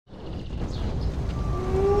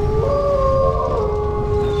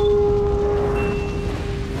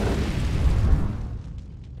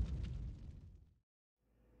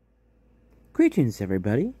Greetings,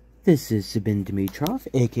 everybody. This is Sabin Dimitrov,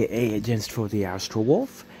 aka Against for the Astral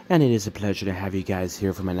Wolf, and it is a pleasure to have you guys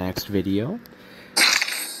here for my next video.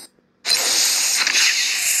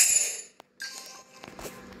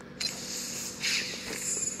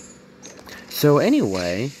 So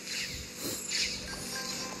anyway,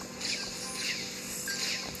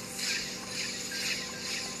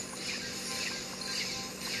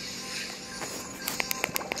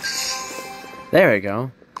 there we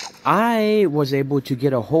go. I was able to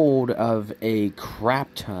get a hold of a crap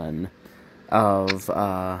ton of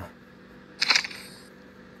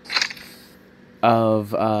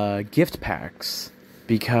gift packs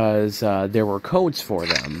because there were codes for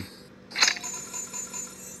them.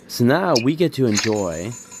 So now we get to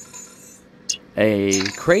enjoy a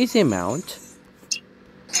crazy amount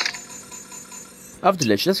of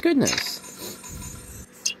delicious goodness.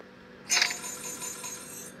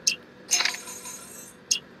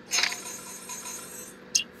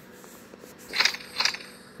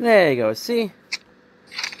 There you go, see?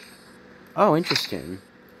 Oh, interesting.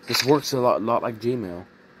 This works a lot like Gmail.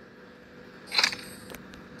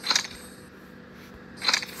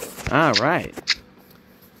 Alright.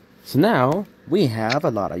 So now, we have a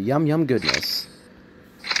lot of yum goodness.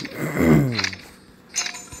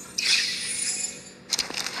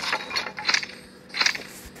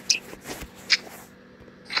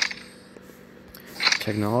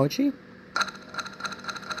 Technology?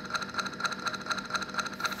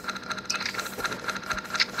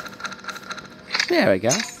 There we go.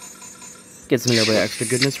 Get some little bit of extra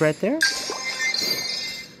goodness right there.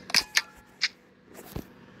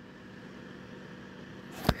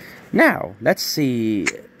 Now, let's see.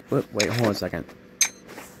 Wait, hold on a second.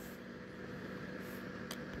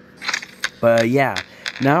 But yeah,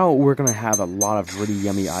 now we're going to have a lot of really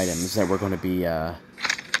yummy items that we're going to be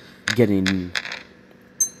getting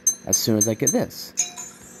as soon as I get this.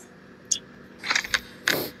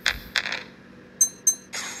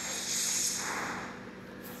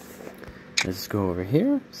 Let's go over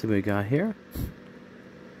here, see what we got here.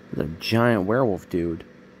 There's a giant werewolf dude.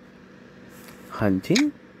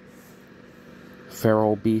 Hunting.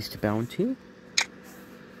 Feral beast bounty.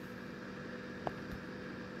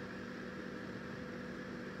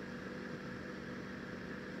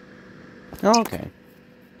 Okay.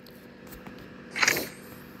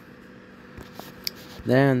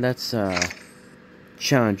 Then let's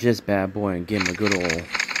challenge this bad boy and give him a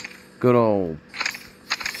good old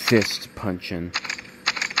fist punching.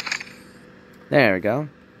 There we go.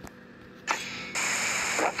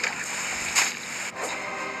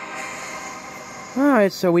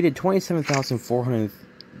 Alright, so we did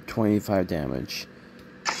 27,425 damage.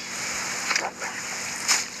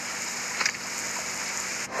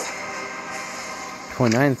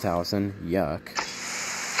 $29,000, yuck.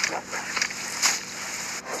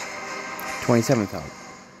 27,000.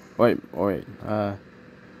 Wait.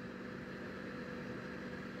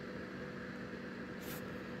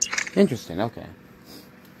 Interesting, okay.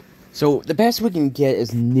 So, the best we can get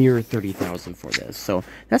is near 30,000 for this, so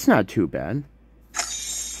that's not too bad.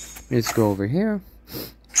 Let's go over here.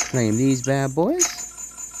 Claim these bad boys.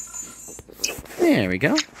 There we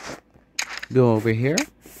go. Go over here.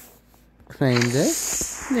 Claim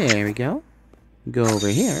this. There we go. Go over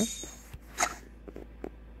here.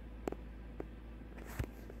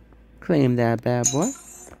 Claim that bad boy.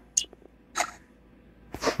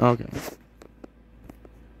 Okay.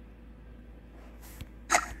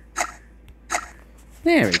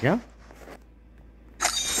 There we go.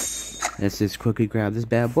 Let's just quickly grab this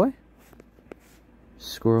bad boy.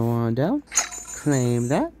 Scroll on down. Claim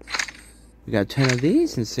that. We got 10 of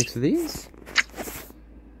these and 6 of these.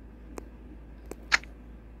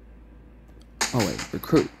 Oh wait,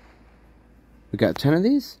 recruit. We got 10 of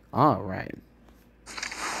these? Alright.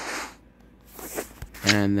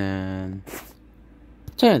 And then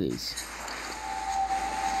 10 of these.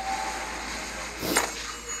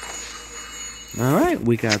 Alright,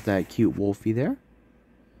 we got that cute wolfie there.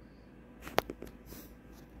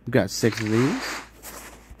 We got 6 of these.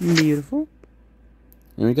 Beautiful.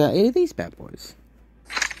 And we got 8 of these bad boys.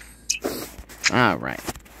 Alright.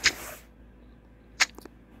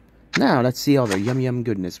 Now, let's see all the yum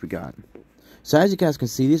goodness we got. So as you guys can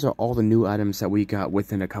see, these are all the new items that we got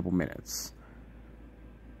within a couple minutes.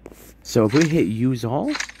 So if we hit use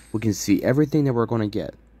all, we can see everything that we're going to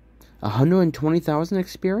get. 120,000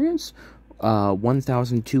 experience,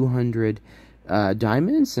 1,200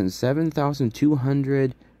 diamonds, and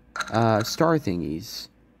 7,200 star thingies.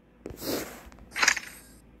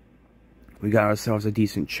 We got ourselves a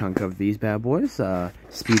decent chunk of these bad boys,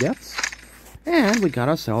 speed ups. And we got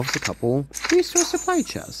ourselves a couple resource supply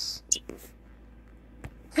chests.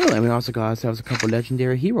 Oh, and we also got ourselves a couple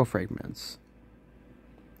legendary hero fragments.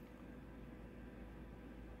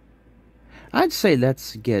 I'd say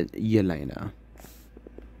let's get Yelena.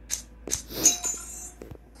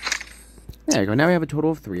 There you go. Now we have a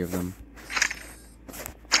total of 3 of them.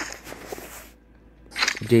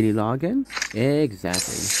 Daily login?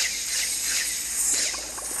 Exactly.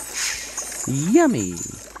 Yummy!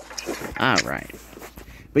 Alright.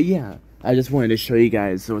 But yeah, I just wanted to show you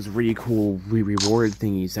guys those really cool reward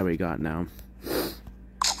thingies that we got now.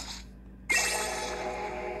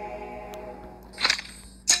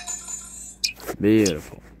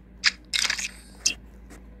 Beautiful.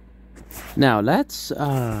 Now, let's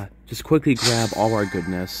just quickly grab all our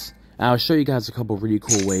goodness. I'll show you guys a couple really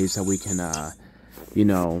cool ways that we can, you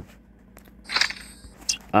know,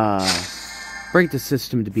 break the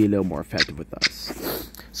system to be a little more effective with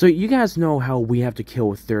us. So, you guys know how we have to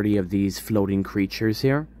kill 30 of these floating creatures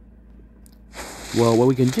here? Well, what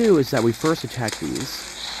we can do is that we first attack these.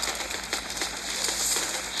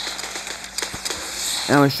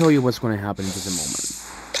 And I'll show you what's going to happen in just a moment.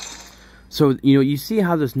 So, you know, you see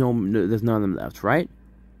how there's none of them left, right?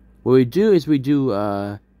 What we do is we do,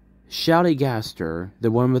 Shaligaster, the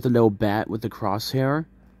one with the little bat with the crosshair.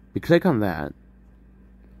 We click on that.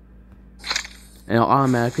 And it'll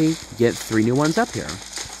automatically get 3 new ones up here.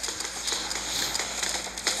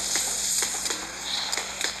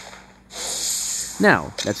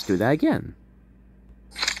 Now, let's do that again.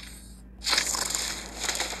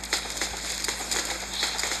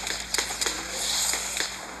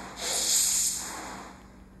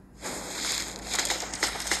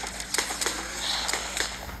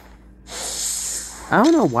 I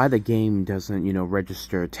don't know why the game doesn't, you know,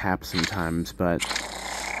 register taps sometimes, but...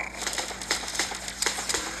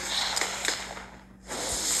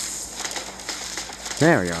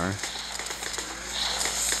 There we are.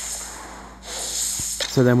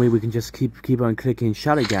 So then we can just keep on clicking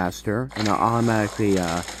Shaligaster, and it automatically,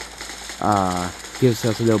 gives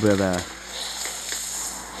us a little bit of a...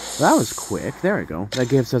 Well, that was quick. There we go. That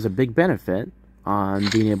gives us a big benefit on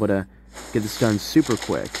being able to get this done super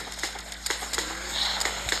quick.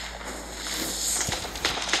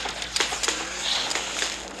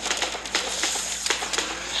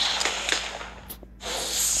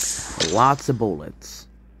 Lots of bullets.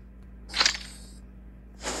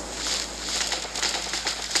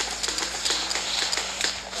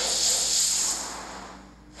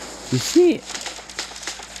 You see?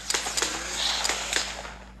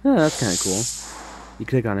 Oh, that's kind of cool. You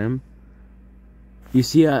click on him. You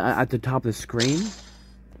see at the top of the screen?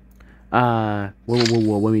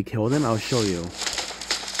 When we kill them, I'll show you.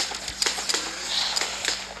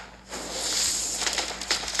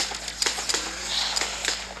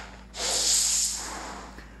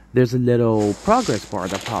 There's a little progress bar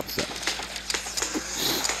that pops up.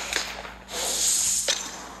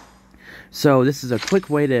 So this is a quick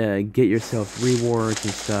way to get yourself rewards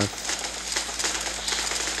and stuff.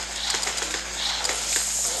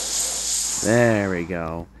 There we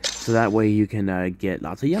go. So that way you can get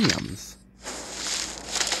lots of yum-yums.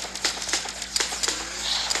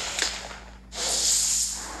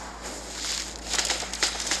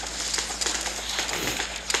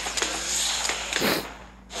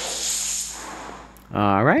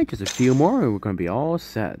 Alright, just a few more and we're going to be all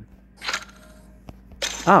set.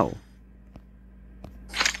 Oh.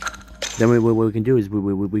 Then what we can do is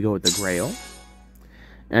we go with the Grail.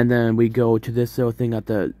 And then we go to this little thing at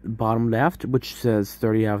the bottom left, which says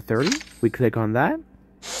 30 out of 30. We click on that.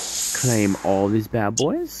 Claim all these bad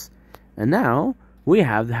boys. And now, we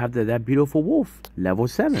have that beautiful wolf. Level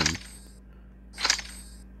 7.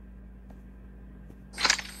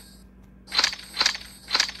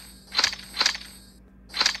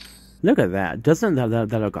 Look at that. Doesn't that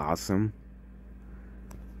look awesome?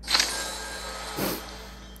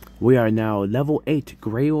 We are now level 8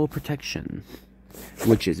 Grail Protection,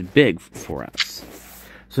 which is big for us.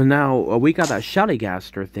 So now, we got that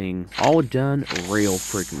Shaligaster thing all done real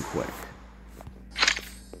freaking quick.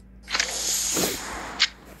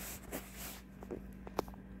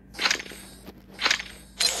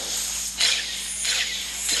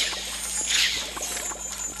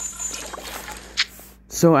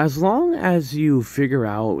 So as long as you figure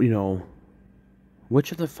out, you know,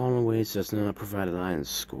 which of the following ways does not provide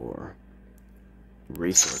alliance score?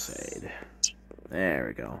 Resource aid. There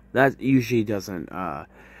we go. That usually doesn't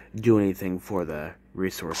do anything for the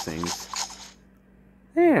resource things.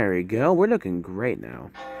 There we go. We're looking great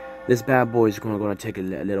now. This bad boy is going to take a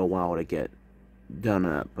little while to get done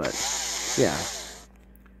up, but yeah.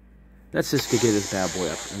 Let's just get this bad boy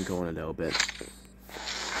up and going a little bit.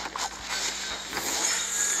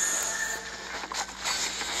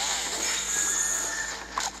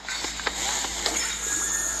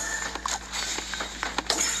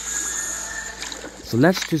 So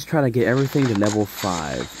let's just try to get everything to level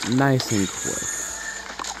 5, nice and quick.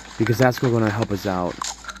 Because that's what's going to help us out.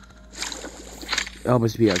 Help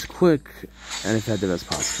us be as quick and effective as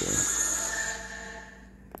possible.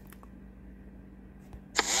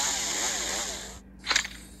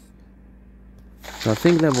 So I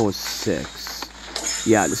think level 6.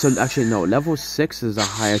 Yeah, so actually no, level 6 is the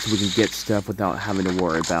highest we can get stuff without having to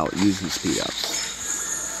worry about using speed ups.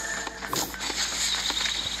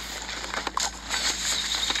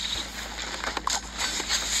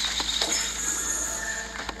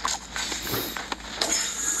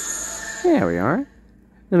 There we are.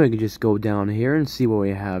 Then we can just go down here and see what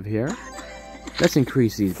we have here. Let's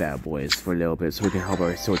increase these bad boys for a little bit so we can help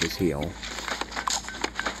our soldiers heal.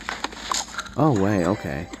 Oh, wait,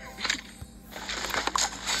 okay.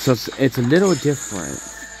 So it's a little different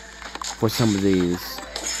for some of these.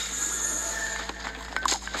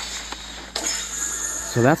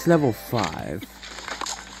 So that's level 5.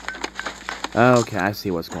 Okay, I see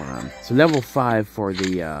what's going on. So level 5 for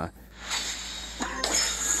the,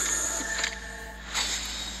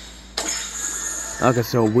 okay,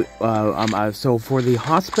 so so for the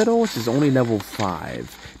hospitals, it's only level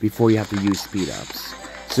 5 before you have to use speed ups.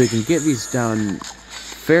 So you can get these done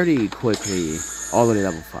fairly quickly, all the way to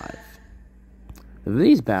level 5.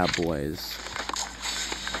 These bad boys.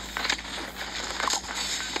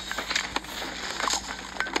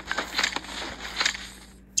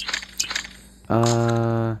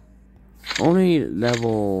 Only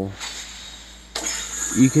level.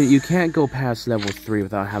 You can't go past level 3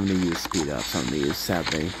 without having to use speed ups on these,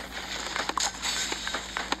 sadly.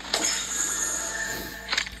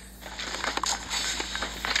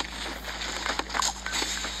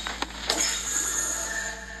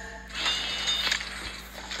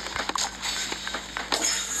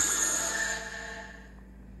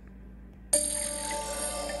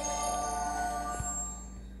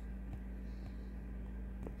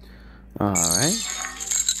 Alright.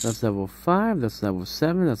 That's level 5, that's level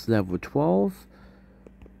 7, that's level 12.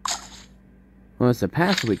 Well, that's a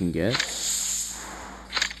pass we can get.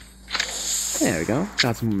 There we go.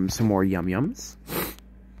 Got some more yum-yums.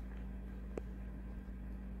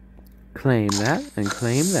 Claim that, and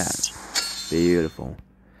claim that. Beautiful.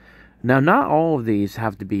 Now, not all of these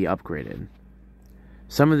have to be upgraded.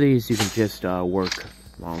 Some of these you can just work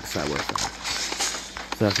alongside with them.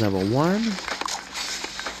 So that's level 1.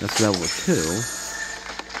 That's level 2.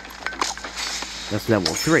 That's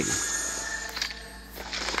level 3.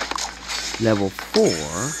 Level 4.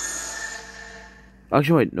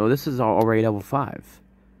 Actually, wait, no, this is already level 5.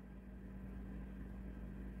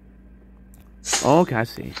 Okay, I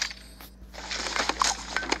see.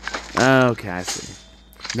 Okay, I see.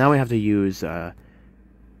 Now we have to use, 15.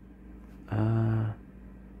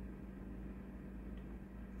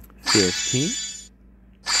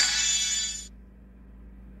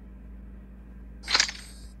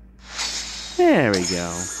 There we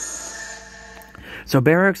go. So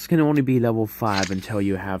barracks can only be level 5 until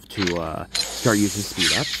you have to start using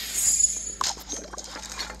speed ups.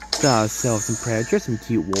 Got ourselves some predators, some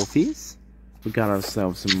cute wolfies. We got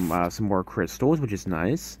ourselves some more crystals, which is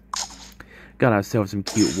nice. Got ourselves some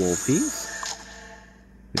cute wolfies.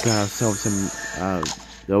 We got ourselves some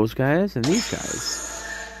those guys and these guys.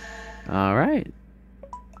 All right.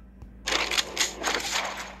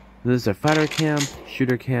 This is a fighter camp,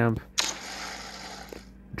 shooter camp,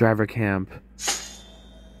 driver camp,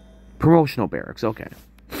 promotional barracks. Okay.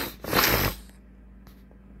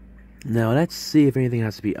 Now let's see if anything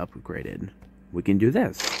has to be upgraded. We can do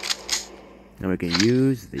this. And we can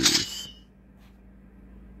use these.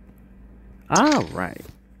 Alright.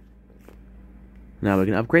 Now we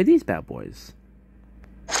can upgrade these bad boys.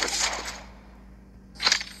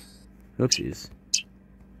 Oopsies.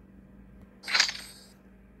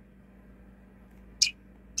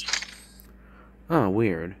 Oh,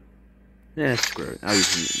 weird. Yeah, screw it. I'll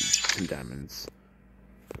use some diamonds.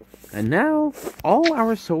 And now, all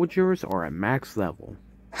our soldiers are at max level.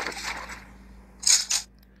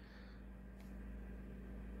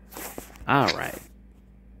 Alright.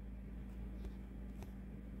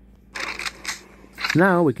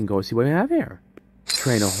 Now we can go see what we have here.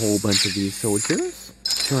 Train a whole bunch of these soldiers.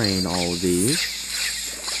 Train all of these.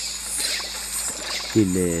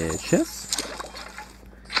 Delicious.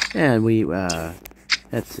 And we,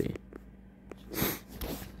 let's see.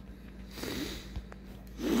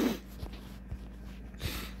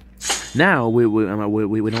 Now, we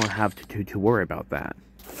don't have to worry about that.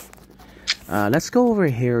 Let's go over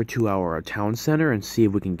here to our town center and see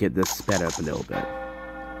if we can get this sped up a little bit.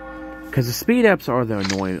 Because the speed ups are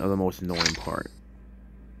the most annoying part.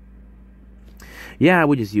 Yeah,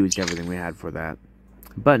 we just used everything we had for that.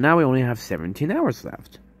 But now we only have 17 hours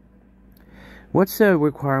left. What's the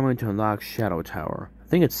requirement to unlock Shadow Tower? I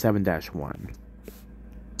think it's 7-1.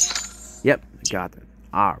 Yep, got it.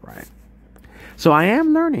 Alright. So I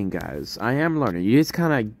am learning, guys. I am learning. You just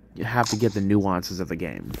kind of have to get the nuances of the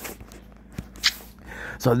game.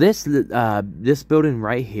 So this building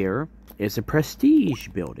right here is a prestige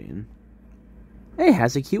building. It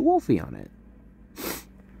has a cute wolfie on it.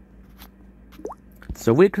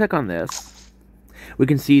 So we click on this. We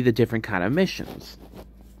can see the different kind of missions.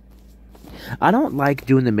 I don't like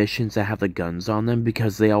doing the missions that have the guns on them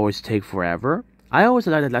because they always take forever. I always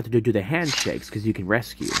like to do the handshakes because you can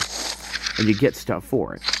rescue and you get stuff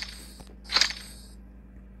for it.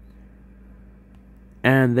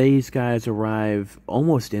 And these guys arrive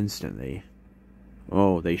almost instantly.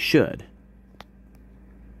 Oh, they should.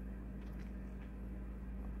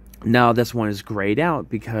 Now this one is grayed out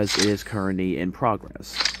because it is currently in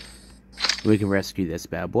progress. We can rescue this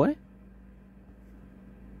bad boy.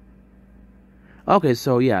 Okay,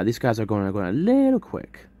 so yeah, these guys are going a little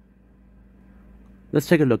quick. Let's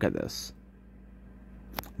take a look at this.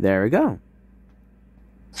 There we go.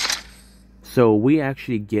 So we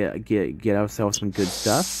actually get ourselves some good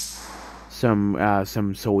stuff,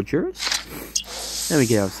 some soldiers, and we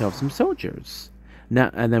get ourselves some soldiers. Now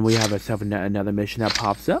and then we have ourselves another mission that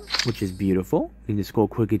pops up, which is beautiful. We can just go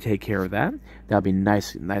quickly take care of that. That'll be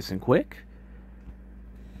nice and quick.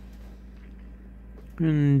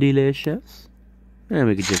 Delicious. And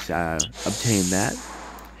we could just obtain that.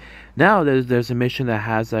 Now there's a mission that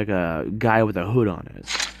has like a guy with a hood on it.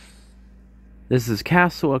 This is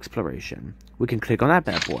Castle Exploration. We can click on that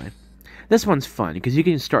bad boy. This one's fun because you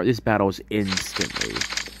can start these battles instantly.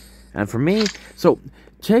 And for me, so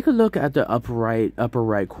take a look at the upper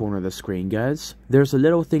right corner of the screen, guys. There's a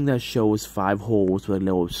little thing that shows 5 holes with a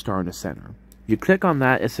little star in the center. You click on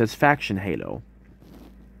that, it says Faction Halo.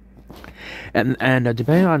 And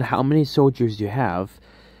depending on how many soldiers you have,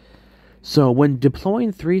 so when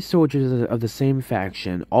deploying 3 soldiers of the same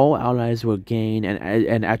faction, all allies will gain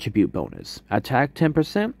an attribute bonus. Attack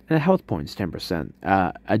 10% and health points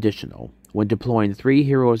 10% additional. When deploying 3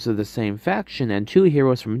 heroes of the same faction and 2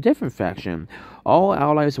 heroes from a different faction, all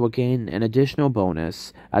allies will gain an additional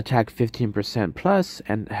bonus. Attack 15% plus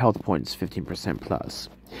and health points 15% plus.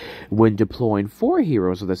 When deploying 4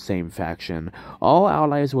 heroes of the same faction, all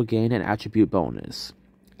allies will gain an attribute bonus.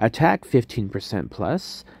 Attack 15%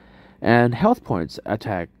 plus and health points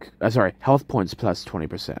health points plus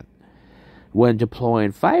 20%. When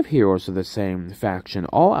deploying 5 heroes of the same faction,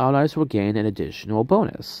 all allies will gain an additional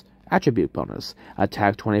bonus. Attribute bonus.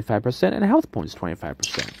 Attack 25% and health points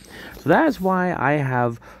 25%. So that is why I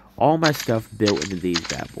have all my stuff built into these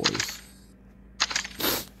bad boys.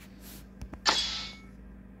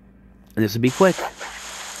 And this will be quick.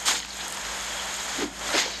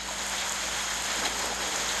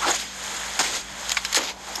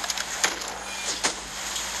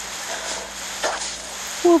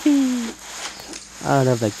 Wolfie! I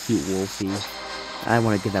love that cute Wolfie. I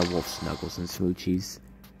want to get that wolf snuggles and smoochies.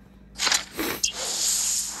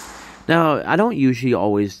 Now, I don't usually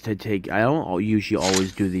always do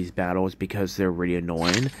these battles because they're really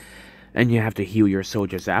annoying, and you have to heal your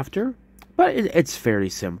soldiers after. But it's fairly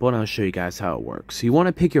simple, and I'll show you guys how it works. So you want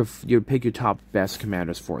to pick your top best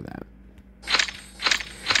commanders for that.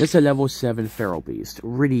 This is a level 7 Feral Beast,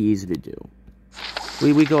 really easy to do.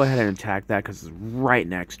 We go ahead and attack that because it's right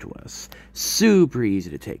next to us. Super easy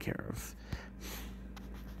to take care of.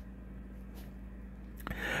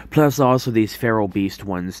 Plus, also, these Feral Beast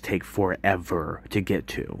ones take forever to get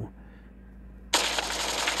to.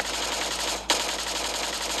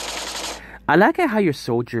 I like how your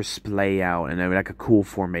soldiers splay out in like a cool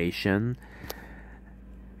formation.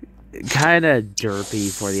 Kind of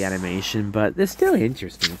derpy for the animation, but it's still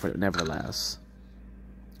interesting nevertheless.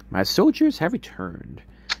 My soldiers have returned.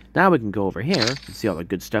 Now we can go over here and see all the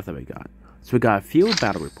good stuff that we got. So we got a field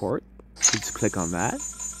battle report. Let's click on that.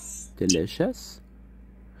 Delicious.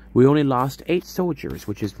 We only lost 8 soldiers,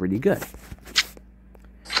 which is really good.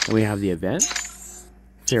 And we have the event.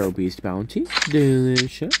 Feral Beast Bounty.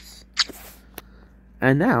 Delicious.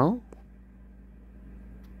 And now,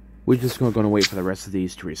 we're just going to wait for the rest of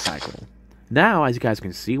these to recycle. Now, as you guys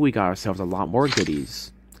can see, we got ourselves a lot more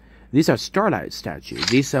goodies. These are Starlight statues.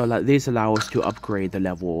 These allow us to upgrade the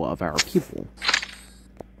level of our people.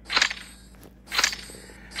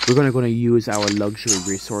 We're going to use our luxury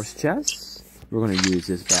resource chests. We're going to use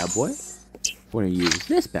this bad boy. We're going to use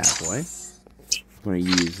this bad boy. We're going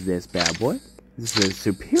to use this bad boy. This is a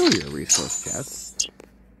superior resource chest.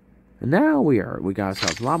 And now we got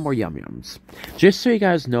ourselves a lot more yum-yums. Just so you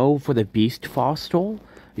guys know, for the Beast Fossil,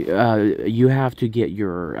 you have to get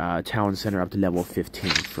your town center up to level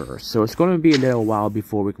 15 first. So it's going to be a little while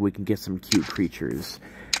before we can get some cute creatures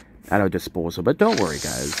at our disposal. But don't worry,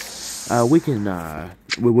 guys. We can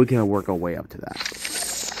work our way up to that.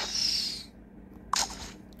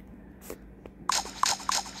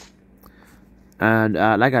 And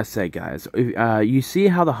like I said, guys, you see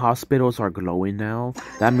how the hospitals are glowing now?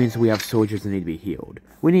 That means we have soldiers that need to be healed.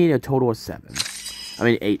 We need a total of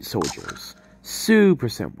 8 soldiers. Super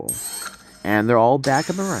simple. And they're all back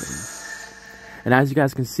up and running. And as you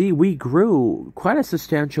guys can see, we grew quite a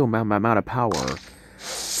substantial amount of power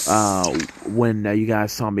when you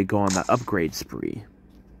guys saw me go on that upgrade spree.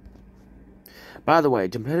 By the way,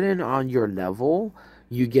 depending on your level,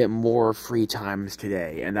 you get more free times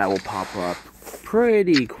today, and that will pop up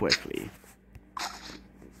pretty quickly.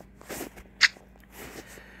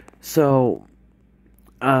 So,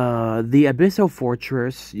 the Abyssal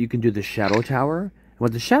Fortress, you can do the Shadow Tower.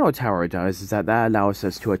 What the Shadow Tower does is that allows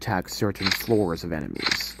us to attack certain floors of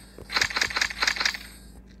enemies.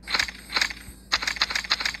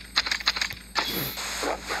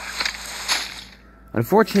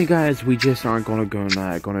 Unfortunately, guys, we just aren't gonna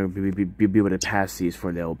be able to pass these for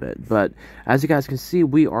a little bit. But as you guys can see,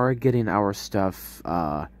 we are getting our stuff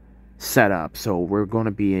set up, so we're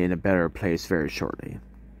gonna be in a better place very shortly.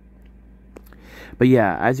 But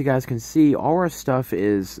yeah, as you guys can see, all our stuff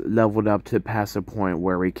is leveled up to past a point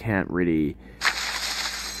where we can't really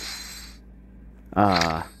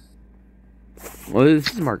well,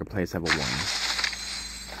 this is Marketplace level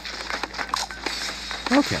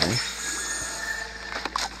 1. Okay.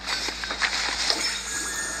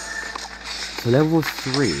 So level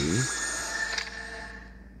 3.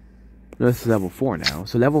 No, this is level 4 now.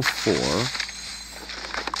 So level 4.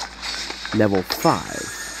 Level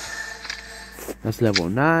 5. That's level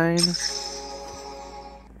 9.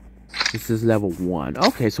 This is level 1.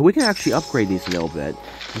 Okay, so we can actually upgrade these a little bit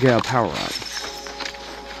and get our power up.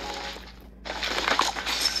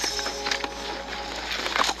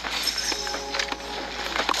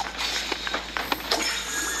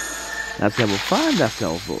 That's level 5, that's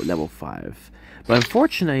level 5. But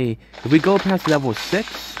unfortunately, if we go past level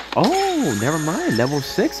 6... Oh, never mind. Level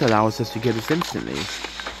 6 allows us to get this instantly.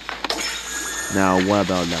 Now, what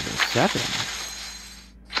about level 7?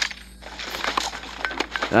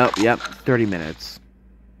 Oh, yep, 30 minutes.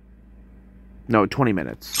 No, 20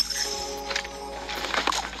 minutes.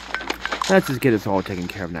 Let's just get this all taken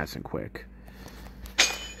care of nice and quick.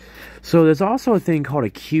 So there's also a thing called a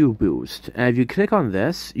Q boost, and if you click on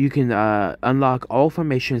this, you can unlock all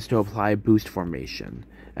formations to apply boost formation.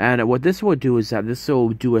 And what this will do is that this will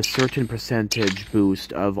do a certain percentage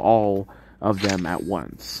boost of all of them at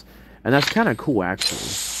once, and that's kind of cool, actually.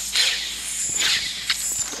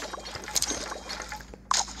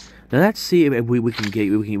 Now let's see if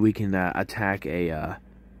we can attack a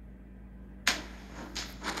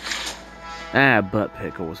butt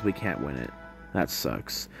pickles. We can't win it. That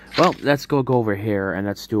sucks. Well, let's go over here and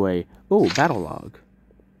let's do a... Oh, battle log.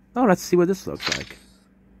 Oh, let's see what this looks like.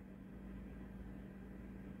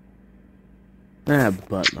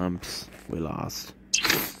 Butt lumps. We lost.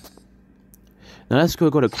 Now let's go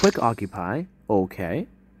to quick occupy. Okay.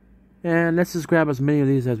 And let's just grab as many of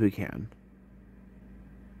these as we can.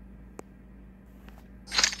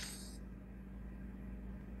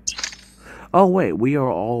 Oh, wait. We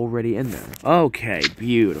are already in there. Okay,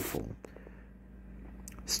 beautiful.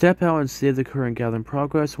 Step out and save the current gathering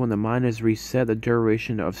progress. When the mine is reset, the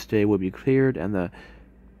duration of stay will be cleared, and the...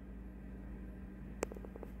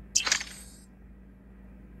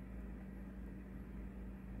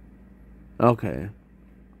 Okay.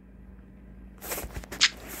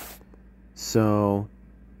 So...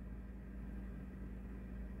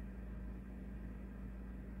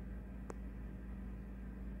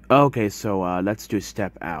 Okay, so let's do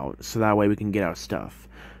step out, so that way we can get our stuff.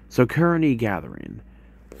 So currently gathering.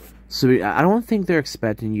 So I don't think they're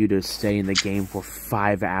expecting you to stay in the game for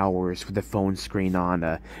 5 hours with the phone screen on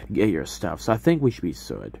to get your stuff. So I think we should be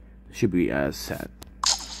set.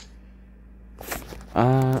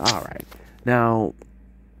 Alright. Now,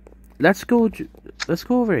 let's go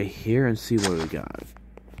over here and see what we got.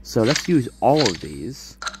 So let's use all of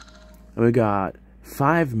these. And we got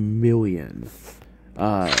 5 million.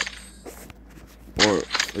 Or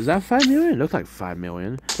is that 5 million? It looks like 5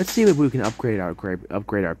 million. Let's see if we can upgrade our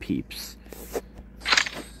peeps.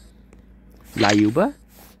 Layuba.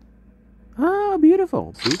 Oh,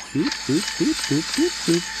 beautiful. Boop, boop, boop, boop, boop, boop,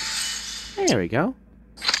 boop. There we go.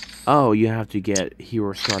 Oh, you have to get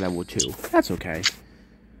Hero Star level 2. That's okay.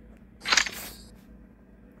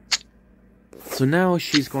 So now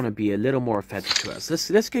she's going to be a little more effective to us.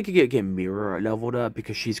 Let's get Mirror leveled up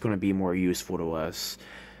because she's going to be more useful to us.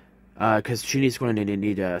 Because she's going to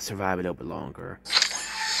need to survive a little bit longer.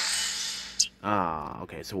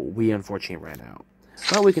 Okay, so we unfortunately ran out.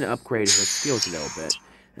 But we can upgrade her skills a little bit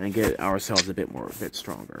and get ourselves a bit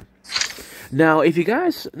stronger. Now, if you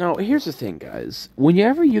guys... Now, here's the thing, guys.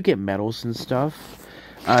 Whenever you get medals and stuff,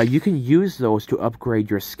 you can use those to upgrade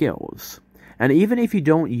your skills. And even if you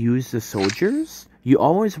don't use the soldiers, you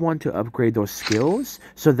always want to upgrade those skills,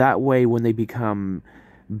 so that way when they become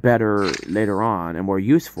better later on and more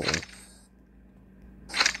useful,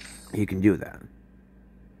 you can do that.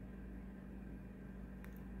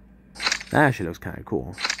 That actually looks kind of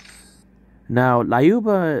cool. Now,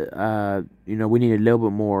 Lyuba, you know, we need a little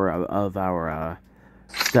bit more of our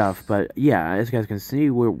stuff, but yeah, as you guys can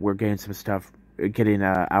see, we're getting some stuff, getting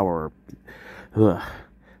our...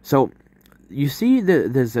 So, you see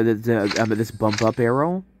this bump up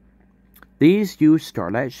arrow? These use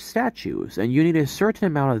Starlight statues, and you need a certain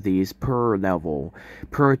amount of these per level,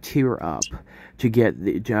 per tier up, to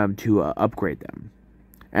get to upgrade them.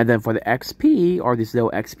 And then for the XP, are these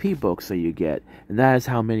little XP books that you get, and that is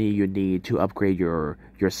how many you need to upgrade your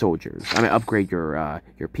soldiers. I mean, upgrade your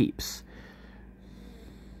peeps.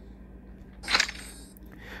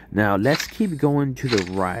 Now, let's keep going to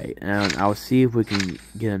the right, and I'll see if we can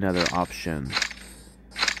get another option.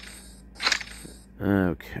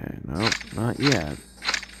 Okay, no, not yet.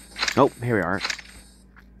 Oh, here we are.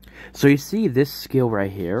 So you see this skill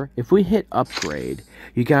right here? If we hit upgrade,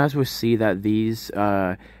 you guys will see that these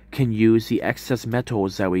can use the excess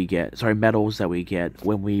metals that we get, medals that we get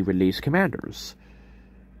when we release commanders.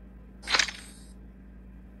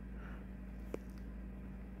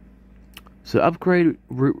 So upgrade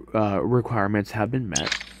requirements have been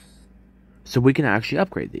met, so we can actually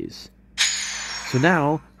upgrade these. So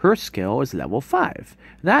now her skill is level 5.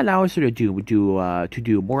 That allows her to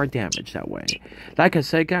do more damage that way. Like I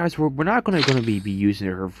said, guys, we're not gonna be using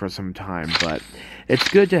her for some time, but it's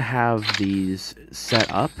good to have these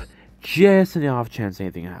set up just in the off chance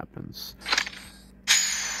anything happens.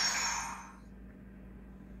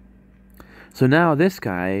 So now this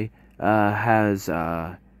guy has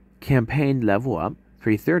campaign level up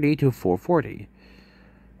 330 to 440.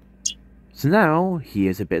 So now he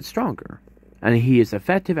is a bit stronger, and he is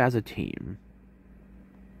effective as a team.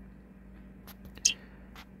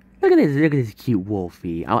 Look at this cute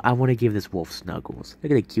wolfie. I want to give this wolf snuggles.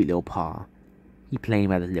 Look at the cute little paw. He playing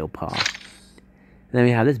by this little paw. And then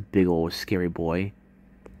we have this big old scary boy.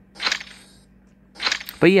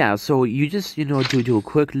 But yeah, so you just, you know, do a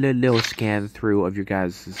quick little scan through of your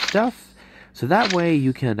guys' stuff, so that way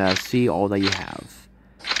you can see all that you have.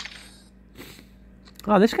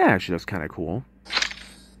 Oh, this guy actually looks kind of cool.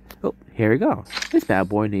 Oh, here we go. This bad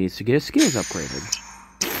boy needs to get his skills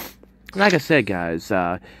upgraded. Like I said, guys,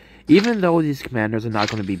 even though these commanders are not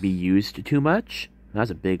going to be used too much,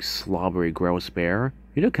 that's a big slobbery gross bear.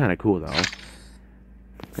 You look kind of cool though.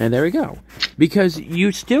 And there we go. Because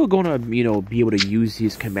you're still going to, you know, be able to use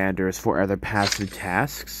these commanders for other passive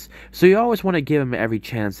tasks. So you always want to give them every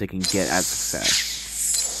chance they can get at success.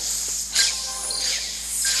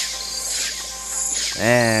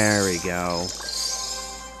 There we go.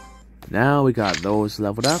 Now we got those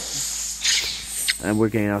leveled up. And we're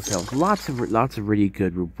getting ourselves lots of really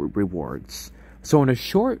good rewards. So in a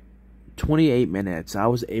short 28 minutes, I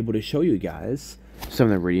was able to show you guys some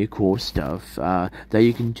of the really cool stuff that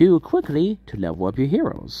you can do quickly to level up your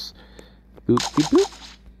heroes. Boop, boop, boop.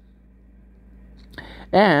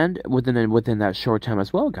 And within that short time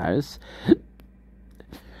as well, guys,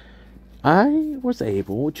 I was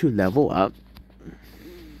able to level up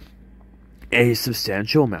a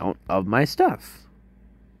substantial amount of my stuff.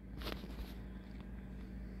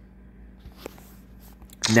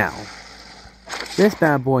 Now, this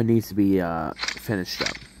bad boy needs to be finished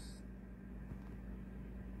up.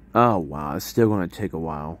 Oh wow, it's still going to take a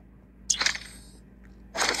while.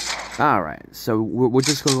 Alright, so we're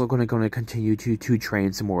just going to continue to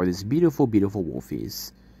train some more of these beautiful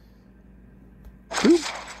wolfies. Boop.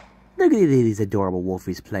 Look at these adorable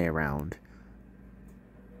wolfies play around.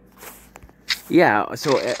 Yeah,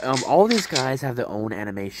 so all these guys have their own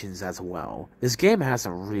animations as well. This game has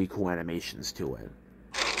some really cool animations to it.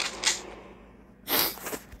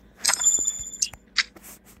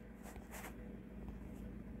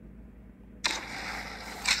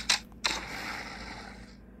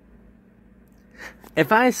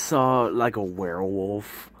 If I saw, like, a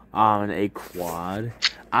werewolf on a quad,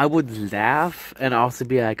 I would laugh and also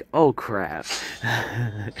be like, oh crap.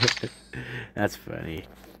 That's funny.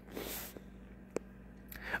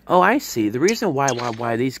 Oh, I see. The reason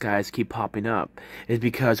why these guys keep popping up is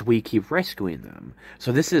because we keep rescuing them.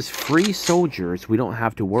 So this is free soldiers we don't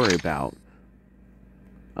have to worry about.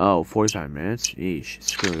 Oh, 45 minutes? Eesh,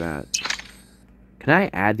 screw that. Can I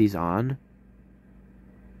add these on?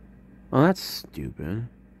 Oh, that's stupid.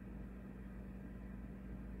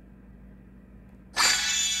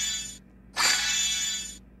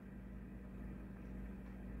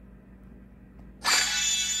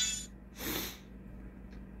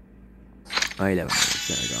 Oh, 11 minutes,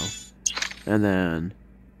 there we go. And then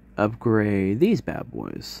upgrade these bad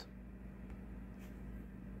boys.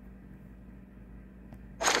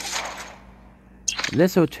 And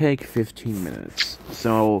this will take 15 minutes.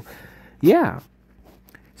 So, yeah.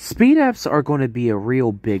 Speed ups are going to be a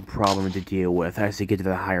real big problem to deal with as you get to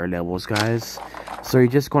the higher levels, guys. So you're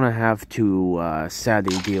just going to have to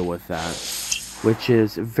sadly deal with that, which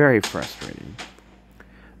is very frustrating.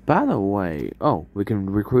 By the way, oh, we can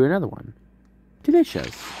recruit another one.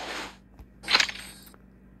 Delicious.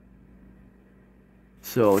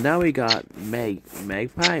 So now we got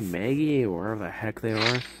Magpie, Maggie, or whatever the heck they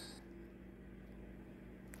are.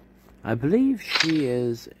 I believe she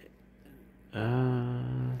is,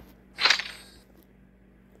 no,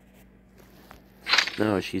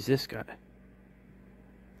 she's this guy.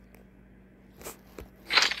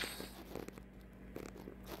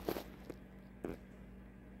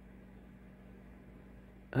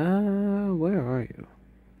 Where are you?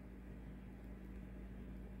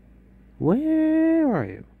 Where are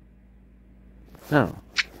you? Oh.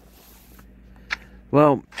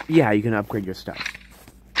 Well, yeah, you can upgrade your stuff.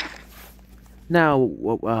 Now,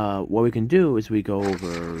 what we can do is we go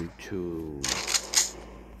over to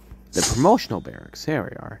the promotional barracks. There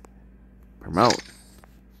we are. Promote.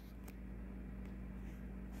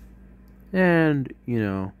 And, you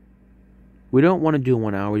know, we don't want to do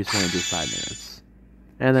 1 hour, we just want to do 5 minutes.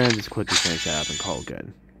 And then just quickly finish that up and call it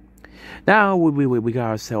good. Now, we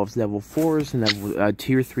got ourselves level 4s and level,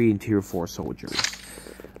 tier 3 and tier 4 soldiers.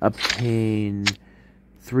 Obtain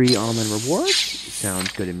 3 almond rewards.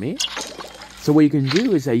 Sounds good to me. So what you can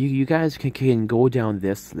do is that you guys can go down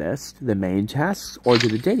this list, the main tasks, or do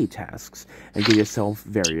the daily tasks, and get yourself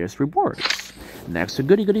various rewards. Next to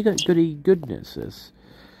goody goodnesses.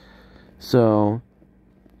 So,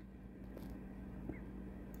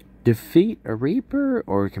 defeat a Reaper,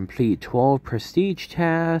 or complete 12 prestige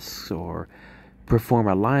tasks, or perform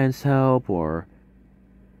alliance help, or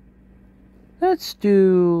let's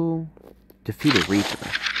do defeat a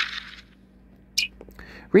Reaper.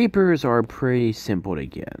 Reapers are pretty simple to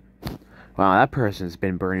get. Wow, that person's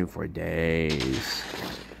been burning for days.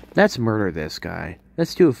 Let's murder this guy.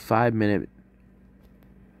 Let's do a 5-minute.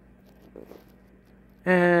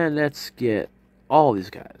 And let's get all these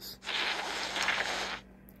guys.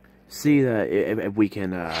 See that if we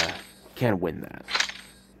can win that.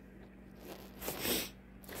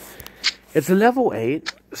 It's a level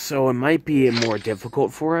 8, so it might be more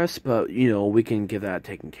difficult for us, but you know, we can get that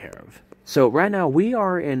taken care of. So right now we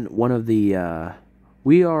are in one of the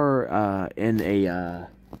in a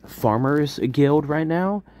farmers guild right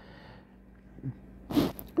now.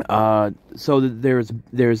 So there's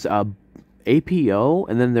APO,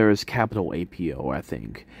 and then there's capital APO, I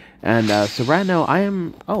think. And so right now I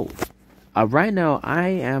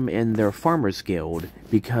am in their farmers guild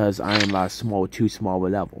because I am too small a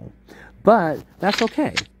level. But that's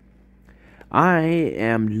okay. I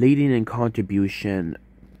am leading in contribution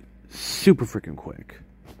super freaking quick.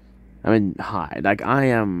 I mean, high. Like, I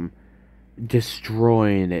am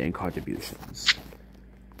destroying it in contributions.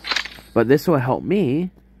 But this will help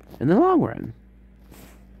me in the long run.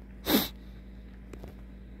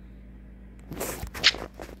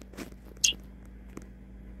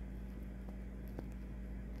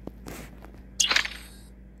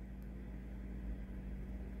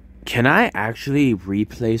 Can I actually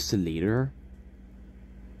replace the leader?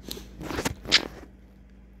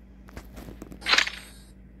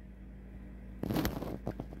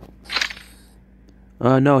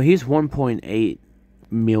 No, he's 1.8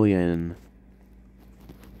 million.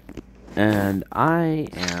 And I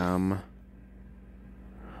am...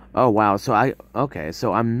 Oh, wow. So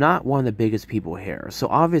so I'm not one of the biggest people here. So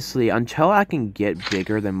obviously, until I can get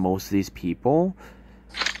bigger than most of these people,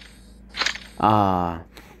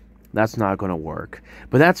 that's not gonna work.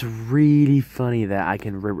 But that's really funny that I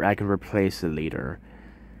can replace the leader.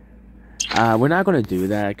 We're not gonna do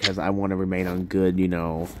that because I want to remain on good, you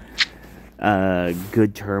know,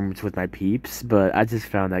 good terms with my peeps. But I just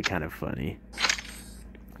found that kind of funny.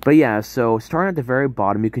 But yeah, so starting at the very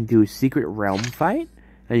bottom, you can do Secret Realm Fight.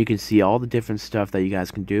 and you can see all the different stuff that you guys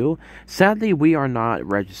can do. Sadly, we are not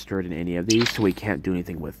registered in any of these, so we can't do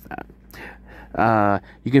anything with that.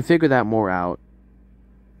 You can figure that more out.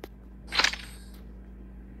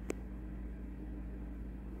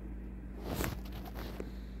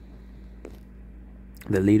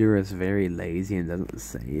 The leader is very lazy and doesn't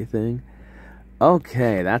say anything.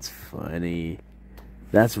 Okay, that's funny.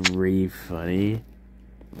 That's really funny.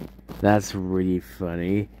 That's really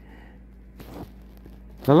funny.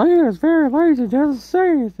 The leader is very lazy and doesn't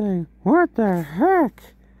say anything. What the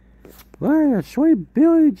heck? What the sweet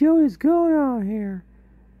Billy Joey's going on here?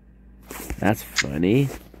 That's funny.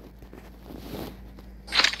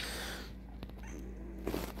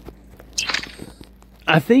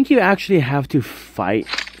 I think you actually have to fight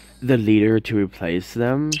the leader to replace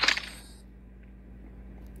them.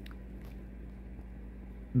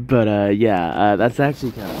 But, yeah, that's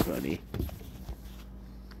actually kind of funny.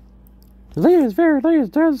 The leader is very lazy,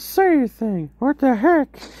 doesn't say anything. What the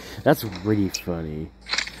heck? That's really funny.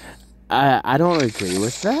 I don't agree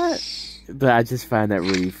with that, but I just find that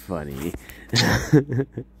really funny.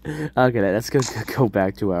 Okay, let's go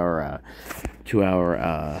back to our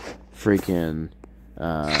freaking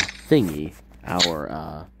thingy,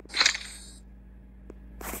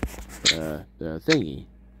 the thingy.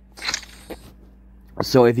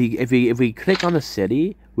 So if we click on the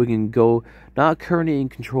city, we can go not currently in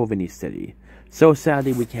control of any city. So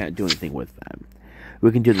sadly, we can't do anything with that.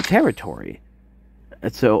 We can do the territory.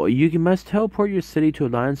 So you must teleport your city to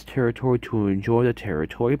Alliance territory to enjoy the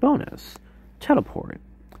territory bonus. Teleport.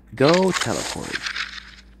 Go teleport.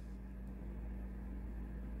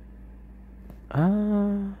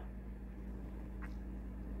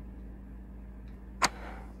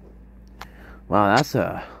 Wow, that's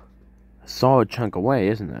a solid chunk away,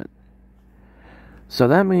 isn't it? So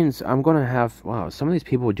that means I'm gonna have... Wow, some of these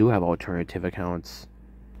people do have alternative accounts.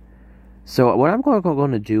 So what I'm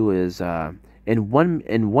going to do is in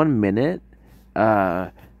one minute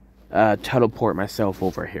teleport myself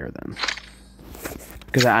over here then,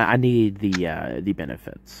 because I need the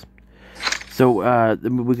benefits. So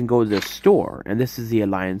we can go to the store, and this is the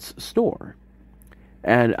Alliance store.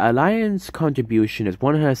 And Alliance contribution is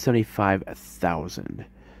 175,000.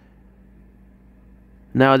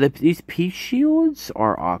 Now, these peace shields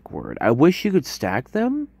are awkward. I wish you could stack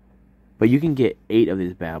them, but you can get 8 of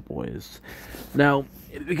these bad boys. Now,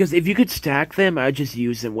 because if you could stack them, I'd just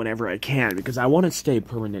use them whenever I can, because I want to stay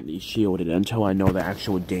permanently shielded until I know the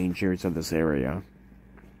actual dangers of this area.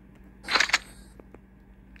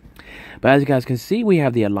 But as you guys can see, we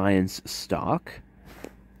have the Alliance stock.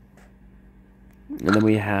 And then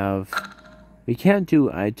we can't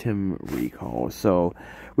do item recall, so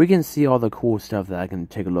we can see all the cool stuff that I can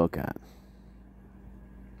take a look at.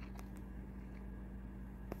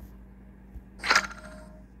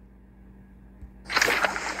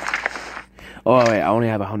 Oh wait, I only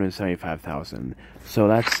have 175,000. So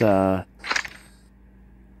that's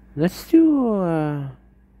let's do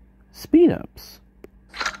speed ups.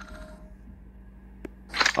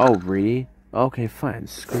 Oh really? Okay, fine.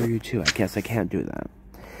 Screw you too. I guess I can't do that.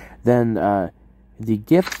 Then the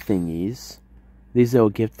gift thingies, these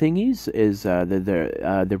little gift thingies is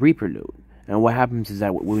the Reaper loot. And what happens is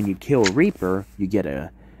that when you kill a Reaper, you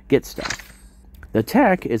get stuff. The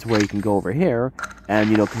tech is where you can go over here and,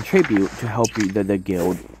 you know, contribute to help the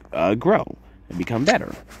guild grow and become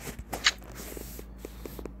better.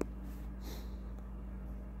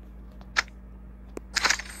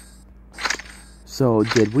 So,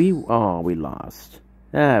 did we... Oh, we lost.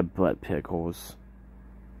 Butt pickles.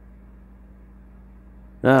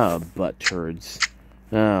 Oh, butt turds.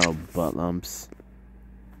 Oh, butt lumps.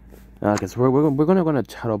 Because we're gonna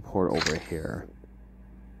teleport over here.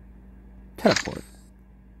 Teleport.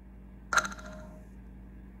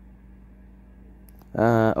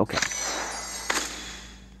 Okay.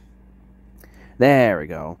 There we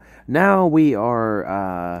go. Now we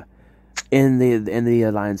are, in the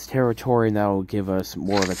Alliance territory, and that will give us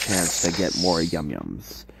more of a chance to get more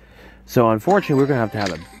yum-yums. So, unfortunately, we're going to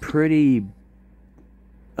have a pretty...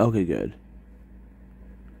 Okay, good.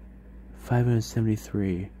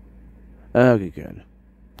 573. Okay, good.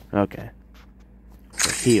 Okay. So,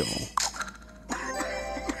 heal.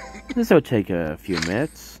 This will take a few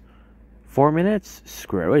minutes. 4 minutes?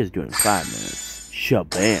 Screw it, it's doing 5 minutes.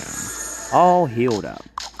 Shabam. All healed up.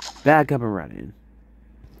 Back up and running.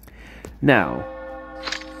 Now,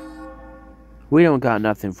 we don't got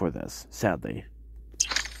nothing for this, sadly.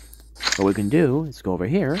 What we can do is go over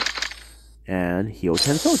here and heal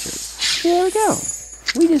 10 soldiers. There we go.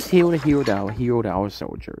 We just healed our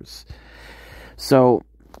soldiers. So,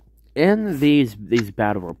 in these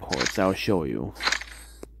battle reports, I'll show you.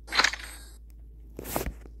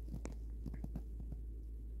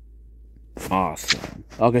 Awesome.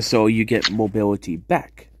 Okay, so you get mobility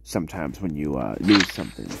back sometimes when you lose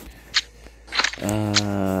something.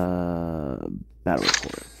 Battle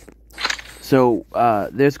report. So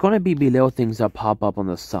there's going to be below things that pop up on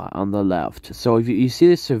the side, on the left. So if you see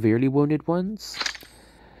the severely wounded ones,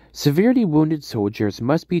 severely wounded soldiers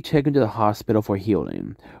must be taken to the hospital for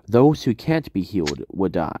healing. Those who can't be healed will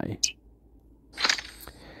die.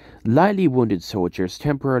 Lightly wounded soldiers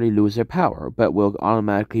temporarily lose their power, but will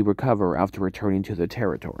automatically recover after returning to the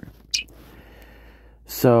territory.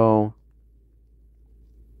 So,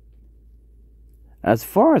 as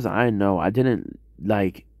far as I know, I didn't,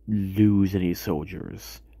 lose any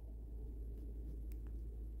soldiers.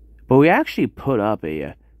 But we actually put up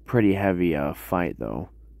a pretty heavy fight, though.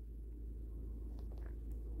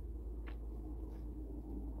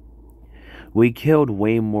 We killed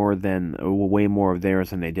way more of theirs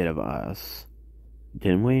than they did of us.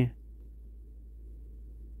 Didn't we?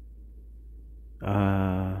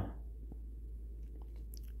 I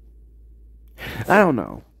don't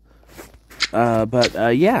know.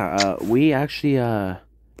 We actually,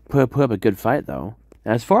 put up a good fight, though.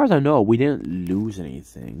 As far as I know, we didn't lose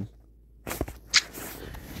anything.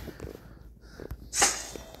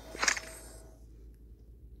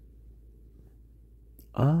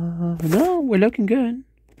 No, we're looking good.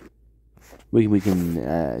 We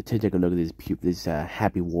can take a look at these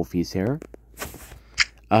happy wolfies here.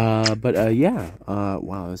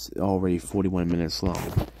 Wow, it's already 41 minutes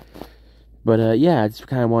long. But yeah, I just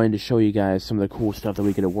kind of wanted to show you guys some of the cool stuff that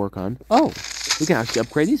we get to work on. Oh, we can actually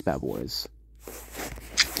upgrade these bad boys.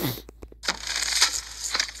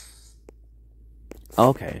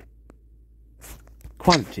 Okay.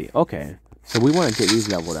 Quantity, okay. So we want to get these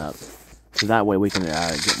leveled up. So that way we can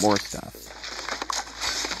get more stuff.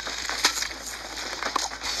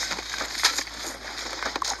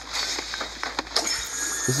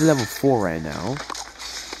 This is level 4 right now.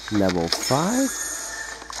 Level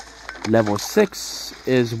 5. Level 6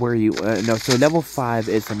 is where you... so level 5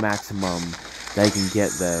 is the maximum that you can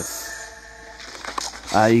get this.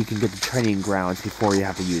 You can get the training grounds before you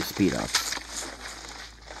have to use speed ups.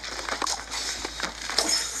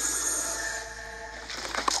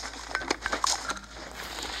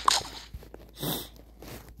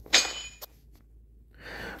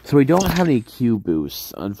 So we don't have any Q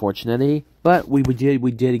boosts, unfortunately, but we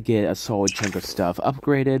did get a solid chunk of stuff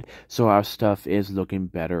upgraded, so our stuff is looking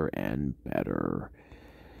better and better.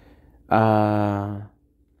 So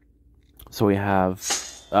we have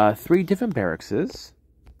 3 different barracks.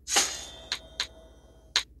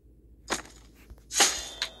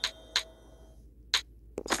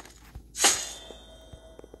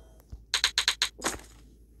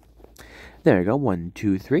 There we go, 1,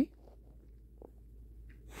 2, 3.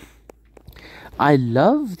 I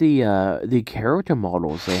love the character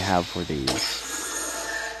models they have for these.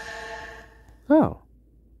 Oh.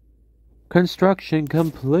 Construction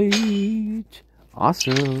complete.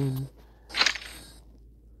 Awesome.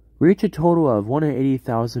 Reach a total of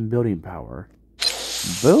 180,000 building power.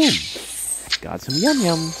 Boom. Got some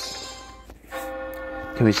yum-yums.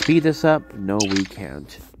 Can we speed this up? No, we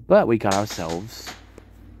can't. But we got ourselves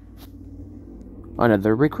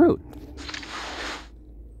another recruit.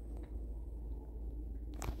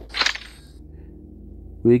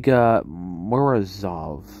 We got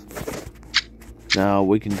Morozov. Now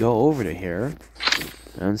we can go over to here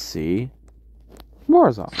and see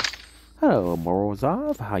Morozov. Hello,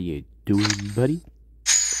 Morozov. How you doing, buddy?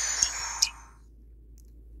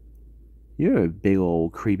 You're a big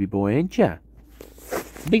old creepy boy, ain't ya?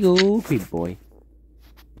 Big old creepy boy.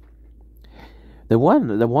 The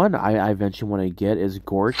one I eventually want to get is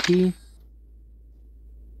Gorky,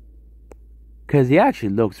 because he actually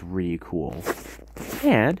looks really cool.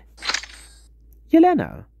 And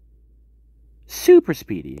Yelena, super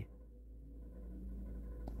speedy.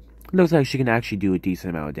 Looks like she can actually do a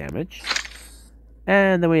decent amount of damage.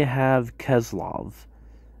 And then we have Kezlov.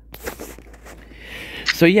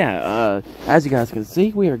 So yeah, as you guys can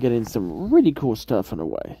see, we are getting some really cool stuff on our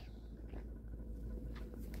way.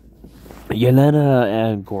 Yelena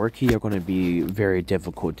and Gorky are going to be very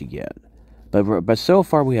difficult to get. But so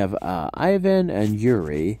far we have Ivan and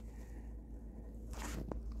Yuri.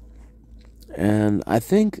 And I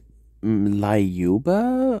think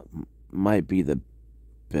Lyuba might be the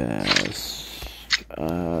best.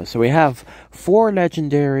 So we have 4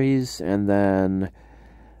 legendaries, and then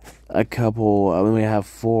a couple. We have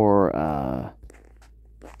 4.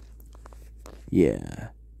 Yeah.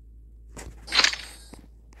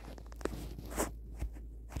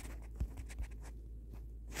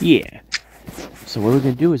 Yeah. So what we're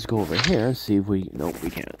gonna do is go over here and see if we. Nope, we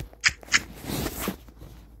can't.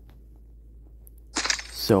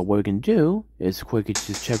 So what we can do is quickly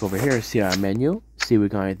just check over here, see our menu, see if we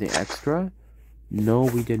got anything extra. No,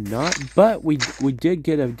 we did not, but we did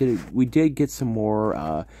get some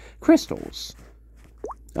more crystals,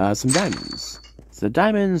 some diamonds. So the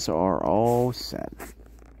diamonds are all set.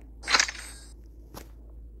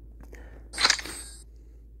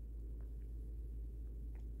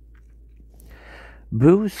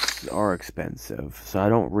 Boosts are expensive, so I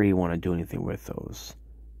don't really want to do anything with those.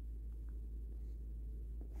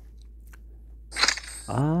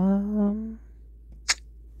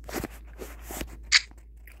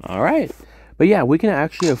 Alright. But yeah, we can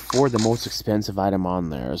actually afford the most expensive item on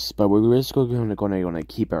there. But we're just going to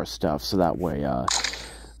keep our stuff so that way,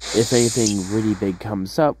 if anything really big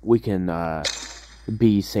comes up, we can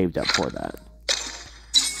be saved up for that.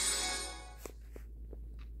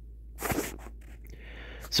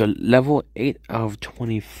 So level 8 out of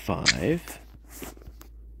 25.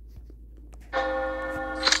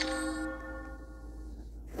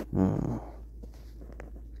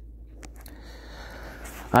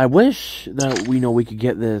 I wish that we could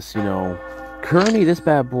get this, currently this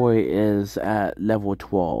bad boy is at level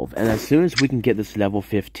 12, and as soon as we can get this level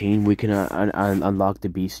 15, we can unlock the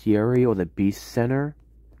bestiary or the beast center.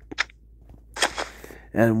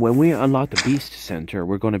 And when we unlock the beast center,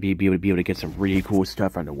 we're going to be able to get some really cool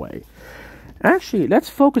stuff underway. Actually, let's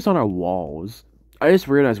focus on our walls. I just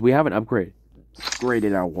realized we haven't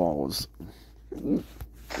upgraded our walls.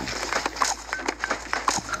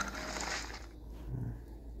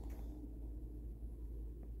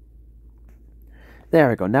 There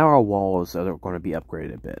we go. Now our walls are going to be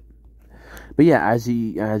upgraded a bit. But yeah, as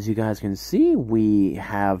you guys can see, we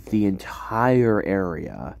have the entire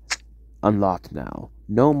area unlocked now.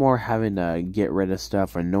 No more having to get rid of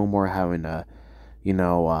stuff, or no more having to, get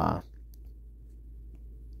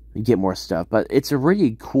more stuff. But it's a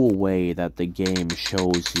really cool way that the game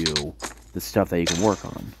shows you the stuff that you can work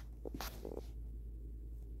on.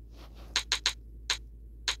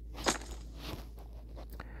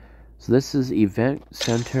 So this is Event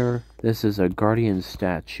Center. This is a Guardian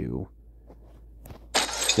statue.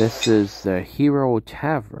 This is the Hero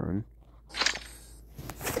Tavern.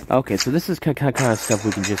 Okay, so this is kind of stuff we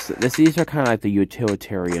can just... These are kind of like the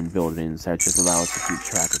utilitarian buildings that just allow us to keep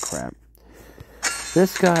track of crap.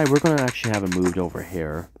 This guy, we're going to actually have him moved over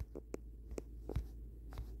here.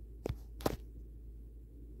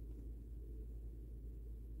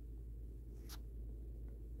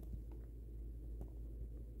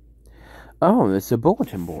 Oh, it's a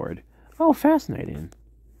bulletin board. Oh, fascinating.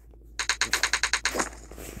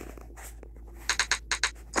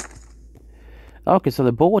 Okay, so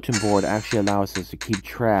the bulletin board actually allows us to keep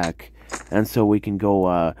track, and so we can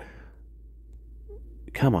go,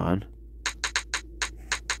 come on.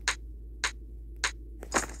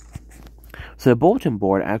 So the bulletin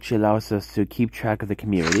board actually allows us to keep track of the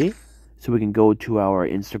community, so we can go to our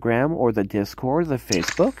Instagram, or the Discord, the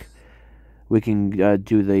Facebook. We can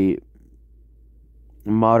do the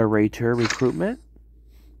moderator recruitment.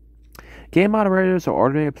 Game moderators are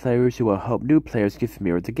ordinary players who will help new players get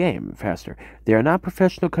familiar with the game faster. They are not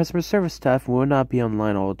professional customer service staff and will not be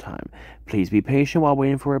online all the time. Please be patient while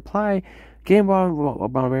waiting for a reply. Game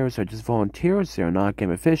moderators are just volunteers. They are not game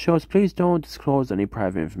officials. Please don't disclose any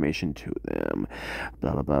private information to them.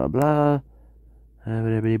 Blah, blah, blah, blah.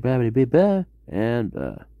 And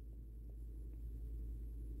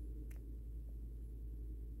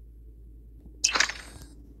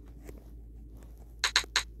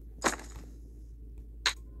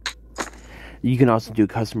you can also do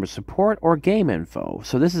customer support or game info.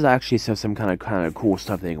 So this is actually some kind of cool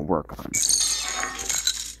stuff they can work on.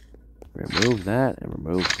 Remove that and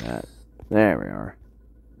remove that. There we are.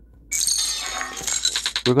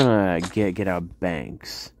 We're gonna get our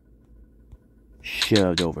banks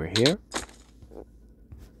shoved over here.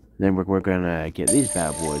 Then we're gonna get these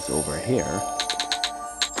bad boys over here.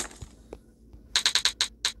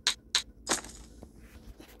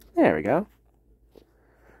 There we go.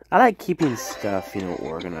 I like keeping stuff,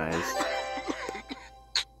 organized.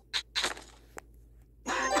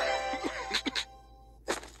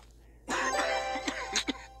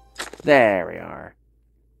 There we are.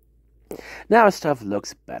 Now stuff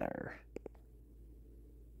looks better.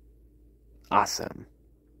 Awesome.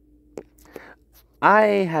 I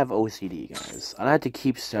have OCD, guys. I like to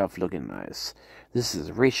keep stuff looking nice. This is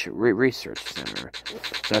a research center.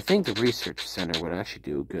 So I think the research center would actually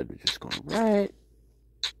do good with just going right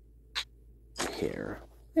here.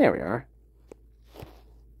 There we are.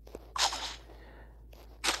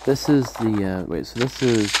 This is the, so this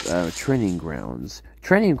is, training grounds.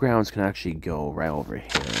 Training grounds can actually go right over here.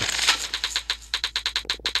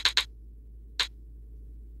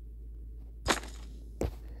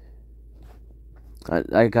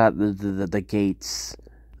 I got the gates,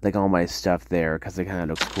 like all my stuff there, because it kind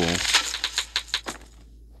of looks cool.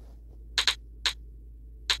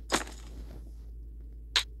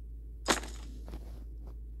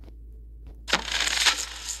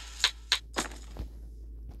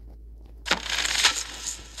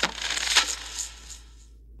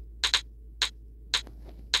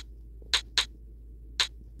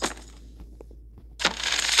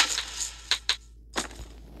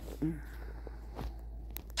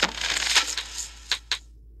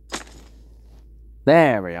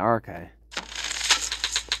 There we are, okay.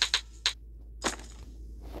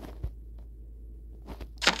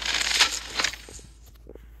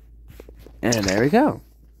 And there we go.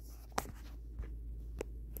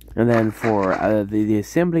 And then for the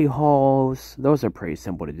assembly halls, those are pretty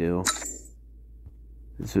simple to do.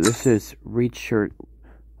 So this is research.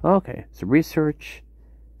 Okay, so research,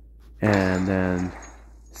 and then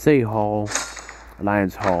City Hall,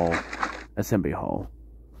 Alliance Hall, Assembly Hall.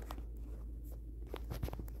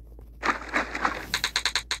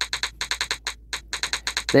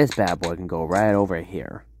 This bad boy can go right over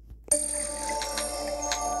here.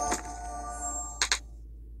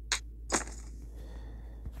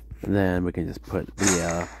 And then we can just put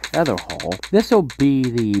the other hall. This will be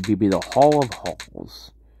the Hall of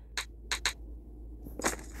Halls.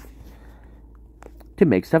 To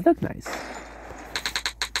make stuff look nice.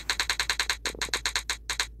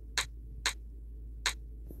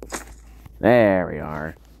 There we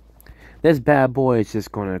are. This bad boy is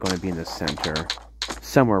just gonna be in the center.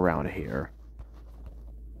 Somewhere around here.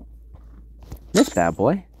 This bad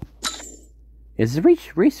boy is the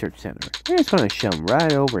Research Center. We're just going to show them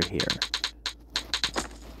right over here.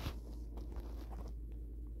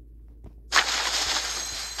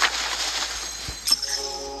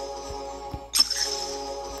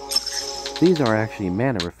 These are actually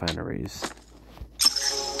mana refineries.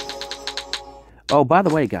 Oh, by the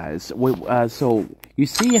way, guys, so you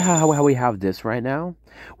see how we have this right now?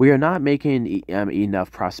 We are not making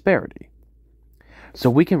enough prosperity. So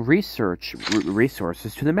we can research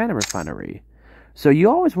resources to the mana refinery. So you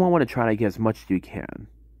always want to try to get as much as you can.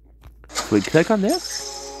 So we click on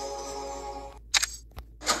this.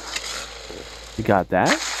 We got that.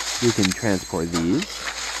 We can transport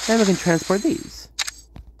these. And we can transport these.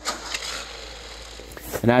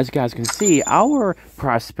 And as you guys can see, our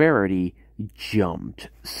prosperity jumped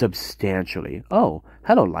substantially. Oh,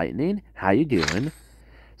 hello Lightning. How you doing?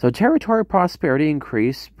 So territory prosperity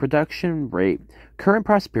increased, production rate, current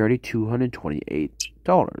prosperity $228,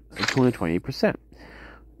 228%.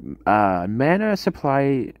 Mana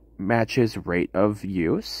supply matches rate of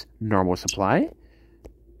use, normal supply.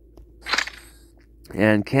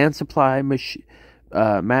 And can supply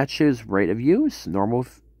matches rate of use, normal.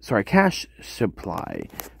 Cash supply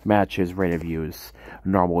matches rate of use,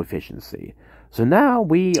 normal efficiency. So now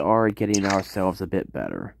we are getting ourselves a bit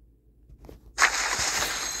better.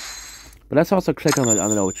 But let's also click on the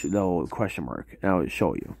little question mark, and I'll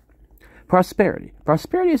show you. Prosperity.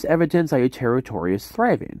 Prosperity is evidence that your territory is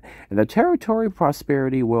thriving, and the territory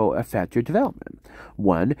prosperity will affect your development.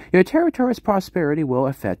 1. Your territory's prosperity will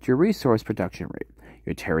affect your resource production rate.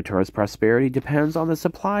 Your territory's prosperity depends on the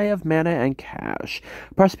supply of mana and cash.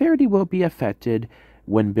 Prosperity will be affected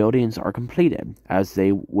when buildings are completed, as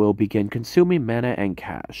they will begin consuming mana and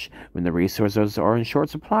cash. When the resources are in short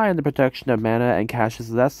supply and the production of mana and cash is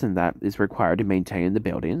less than that is required to maintain the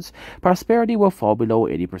buildings, prosperity will fall below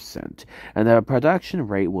 80%, and the production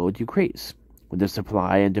rate will decrease. When the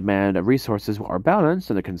supply and demand of resources are balanced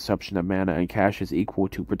and the consumption of mana and cash is equal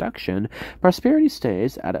to production, prosperity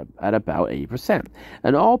stays at about 80%,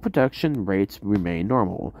 and all production rates remain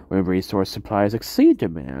normal. When resource supplies exceed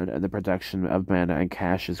demand and the production of mana and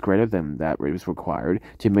cash is greater than that rate is required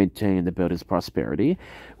to maintain the building's prosperity,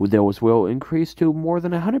 those will increase to more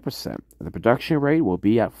than 100%, and the production rate will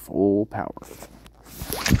be at full power.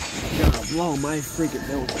 Gotta blow my freaking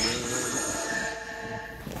nose, man.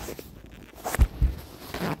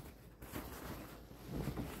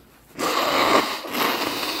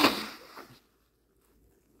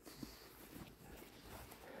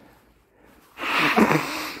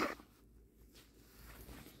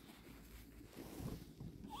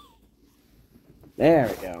 There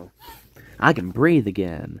we go. I can breathe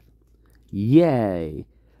again. Yay.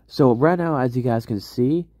 So right now, as you guys can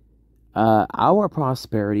see, our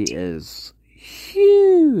prosperity is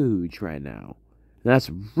huge right now.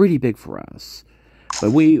 That's really big for us.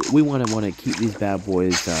 But we want to keep these bad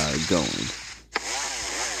boys going.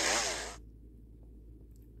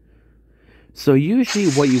 So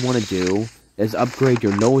usually what you want to do is upgrade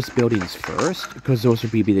your lowest buildings first, because those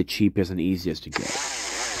would be the cheapest and easiest to get.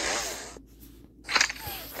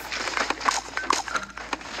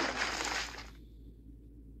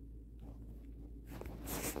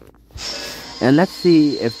 And let's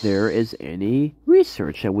see if there is any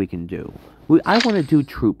research that we can do. I want to do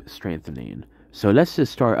troop strengthening. So let's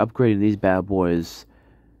just start upgrading these bad boys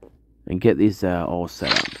and get these all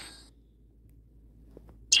set up.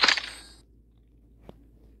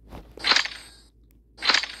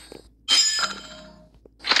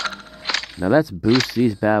 Now let's boost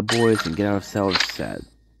these bad boys and get ourselves set.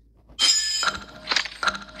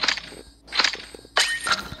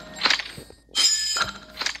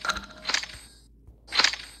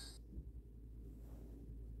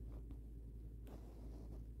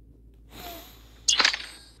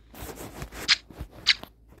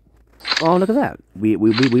 Oh, look at that. We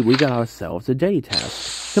got ourselves a daily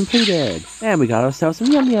task completed. And we got ourselves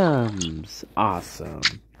some yum-yums. Awesome.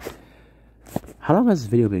 How long has this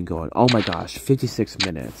video been going? Oh my gosh, 56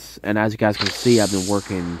 minutes. And as you guys can see, I've been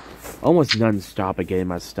working almost non-stop at getting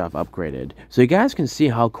my stuff upgraded. So you guys can see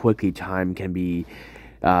how quickly time can be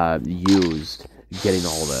used getting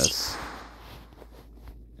all this.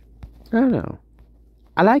 I don't know.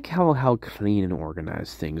 I like how clean and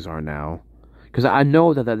organized things are now. Because I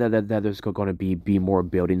know that there's going to be more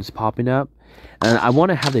buildings popping up. And I want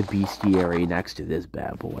to have the bestiary next to this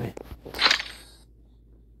bad boy.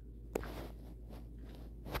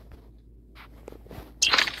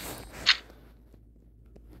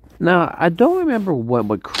 Now, I don't remember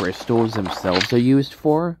what crystals themselves are used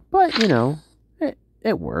for. But, you know,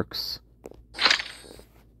 it works.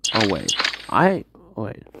 Oh, wait.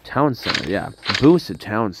 Town center, yeah. Boosted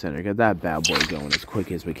town center. Get that bad boy going as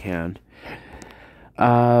quick as we can.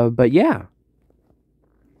 But yeah.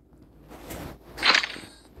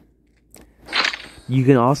 You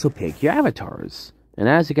can also pick your avatars. And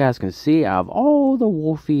as you guys can see, out of all the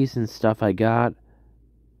wolfies and stuff I got,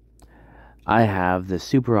 I have the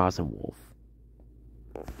super awesome wolf.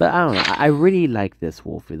 But I don't know, I really like this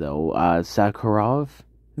wolfie though. Sakharov,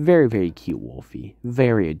 very, very cute wolfie.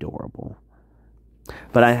 Very adorable.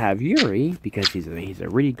 But I have Yuri, because he's a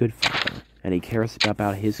really good father. And he cares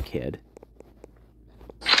about his kid.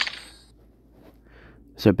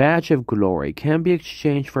 So Badge of Glory can be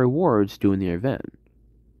exchanged for rewards during the event.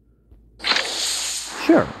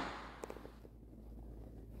 Sure.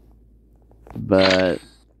 But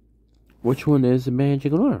which one is the Badge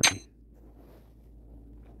of Glory?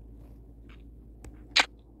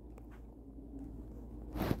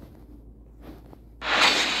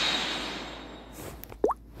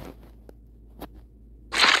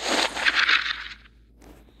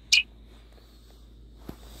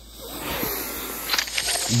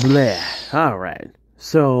 Bleh. Alright.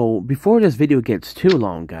 So, before this video gets too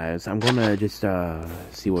long, guys, I'm gonna just,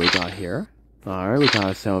 see what we got here. Alright, we got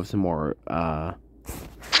ourselves some more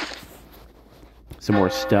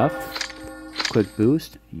stuff. Quick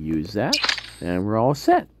boost. Use that. And we're all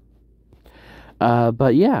set.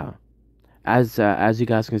 But yeah. As you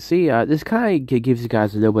guys can see, this kind of gives you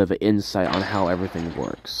guys a little bit of an insight on how everything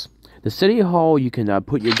works. The city hall, you can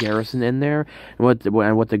put your garrison in there, and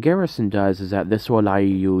what the garrison does is that this will allow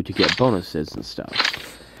you to get bonuses and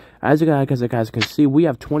stuff. As you guys can see, we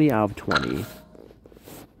have 20 out of 20.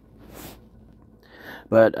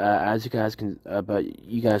 But you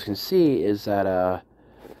guys can see is that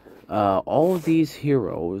all of these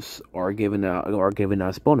heroes are giving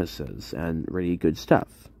us bonuses and really good stuff.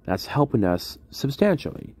 That's helping us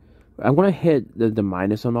substantially. I'm gonna hit the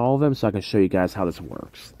minus on all of them so I can show you guys how this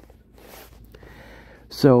works.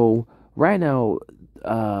 So, right now,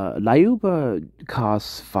 Lyuba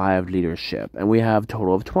costs 5 leadership, and we have a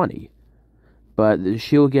total of 20. But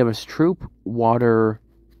she will give us troop, water,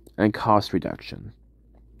 and cost reduction.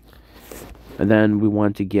 And then we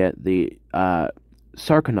want to get the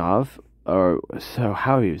Sarkonov, or so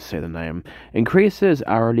how do you say the name, increases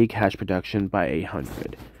hourly cash production by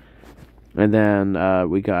 800. And then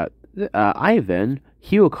we got Ivan,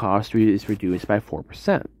 heal cost is reduced by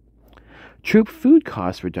 4%. Troop food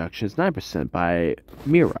cost reduction is 9% by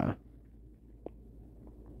Mira.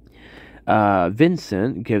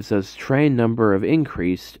 Vincent gives us train number of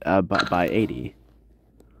increased by 80.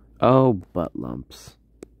 Oh, butt lumps.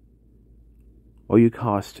 Oh, you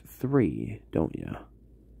cost 3, don't you?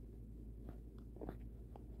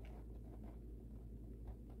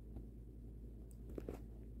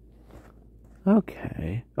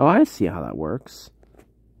 Okay. Oh, I see how that works.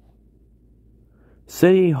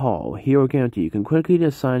 City Hall, Hero Guarantee. You can quickly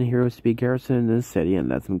assign heroes to be garrisoned in the city and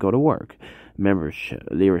let them go to work.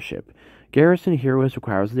 Leadership. Garrison heroes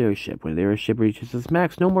requires leadership. When leadership reaches its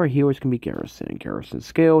max, no more heroes can be garrisoned. Garrison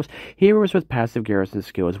skills. Heroes with passive garrison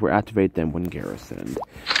skills will activate them when garrisoned.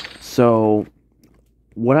 So,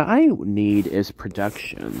 what I need is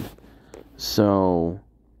production. So,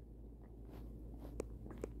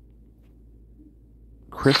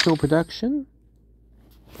 crystal production,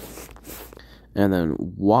 and then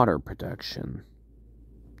water production.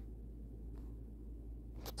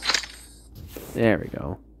 There we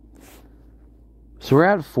go. So we're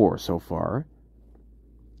at 4 so far.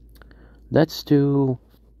 Let's do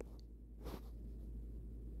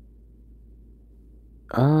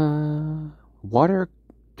water.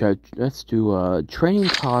 Let's do training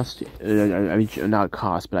cost. I mean, not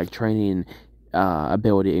cost, but like training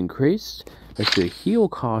ability increased. Let's do heal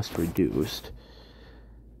cost reduced.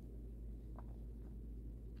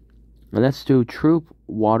 And let's do troop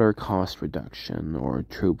water cost reduction or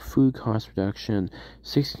troop food cost reduction,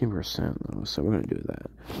 16% though. So we're gonna do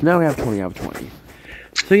that. Now we have 20 out of 20.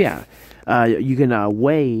 So yeah, you can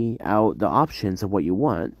weigh out the options of what you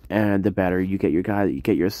want, and the better you get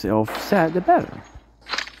yourself set, the better.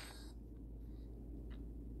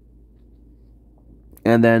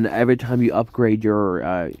 And then every time you upgrade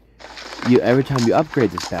your every time you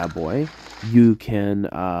upgrade this bad boy, you can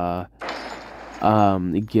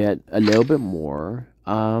get a little bit more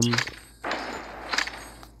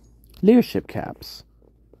leadership caps.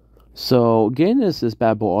 So getting this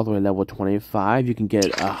bad boy all the way to level 25, you can get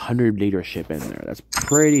 100 leadership in there. That's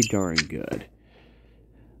pretty darn good.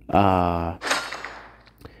 The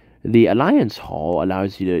Alliance Hall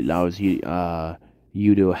allows you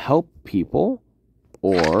to help people,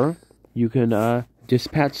 or you can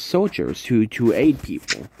dispatch soldiers to aid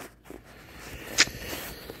people.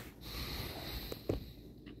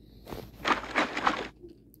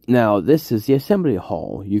 Now, this is the Assembly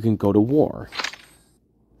Hall. You can go to war.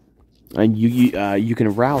 And you can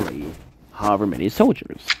rally however many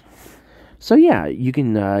soldiers. So yeah, you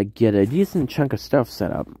can get a decent chunk of stuff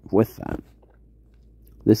set up with that.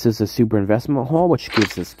 This is a Super Investment Hall, which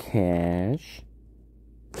gives us cash.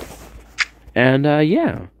 And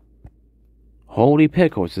yeah. Holy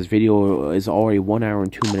pickles, this video is already 1 hour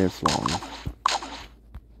and 2 minutes long.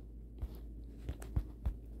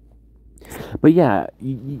 But yeah,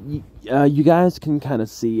 you guys can kind of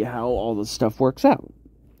see how all this stuff works out.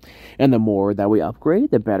 And the more that we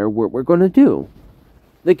upgrade, the better we're going to do.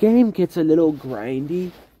 The game gets a little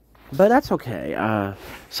grindy, but that's okay.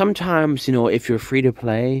 Sometimes, you know, if you're free to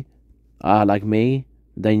play, like me,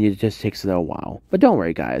 then it just takes a little while. But don't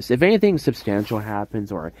worry, guys. If anything substantial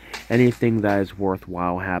happens or anything that is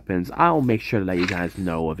worthwhile happens, I'll make sure to let you guys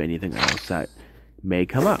know of anything else that may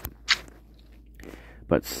come up.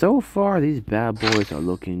 But so far, these bad boys are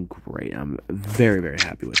looking great. I'm very, very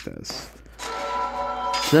happy with this.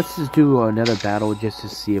 So let's just do another battle just to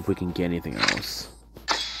see if we can get anything else.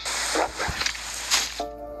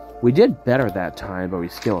 We did better that time, but we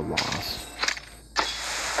still lost.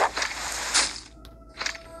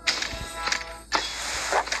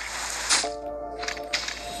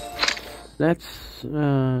 That's,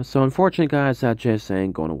 so unfortunately, guys, that just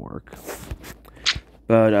ain't gonna work.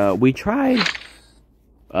 But, we tried.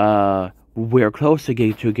 We're close to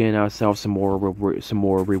getting ourselves some more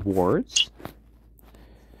rewards.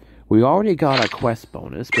 We already got our quest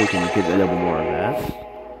bonus, but we can get a little bit more of that.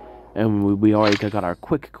 And we already got our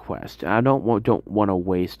quick quest. I don't want to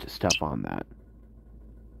waste stuff on that.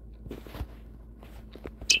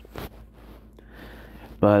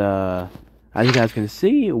 But as you guys can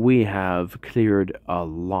see, we have cleared a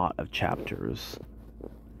lot of chapters.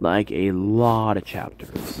 Like a lot of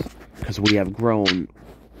chapters, because we have grown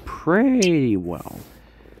pretty well.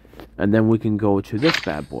 And then we can go to this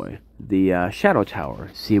bad boy, the Shadow Tower.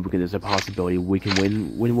 See if there's a possibility we can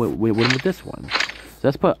win with this one. So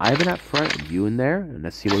let's put Ivan up front and you in there, and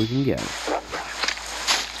let's see what we can get.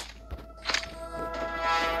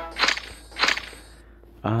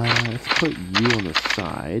 Let's put you on the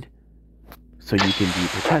side, so you can be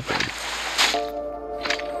protected.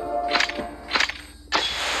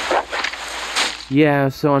 Yeah,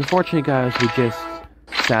 so unfortunately, guys, we just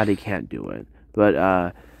sadly can't do it.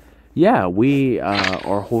 But, yeah, we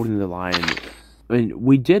are holding the line. I mean,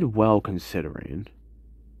 we did well considering.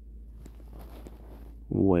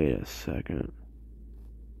 Wait a second.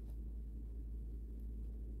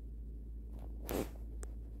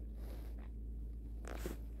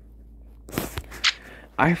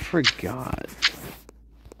 I forgot.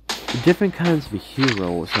 Different kinds of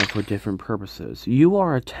heroes are for different purposes. You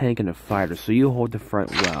are a tank and a fighter, so you hold the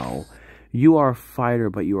front well. You are a fighter,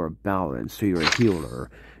 but you are balanced, so you're a healer.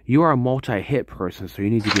 You are a multi-hit person, so you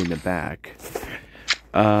need to be in the back.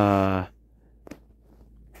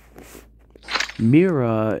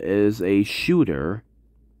 Mira is a shooter,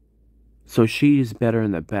 so she's better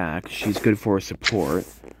in the back. She's good for support.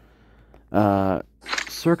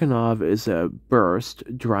 Serkinov is a burst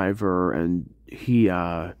driver, and he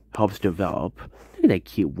helps develop. Look at that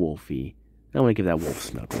cute Wolfie. I want to give that wolf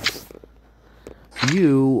snuggles.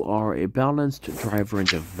 You are a balanced driver and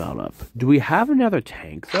develop. Do we have another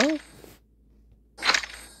tank, though?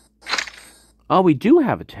 Oh, we do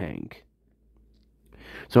have a tank.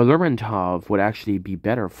 So Lermontov would actually be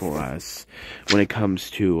better for us when it comes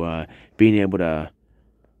to being able to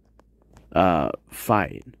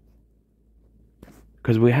fight.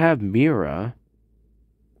 Because we have Mira,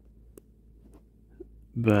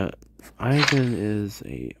 but Ivan is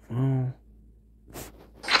a... well...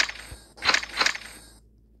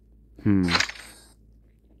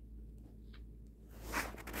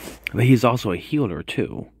 But he's also a healer,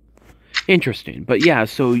 too. Interesting. But yeah,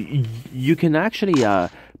 so you can actually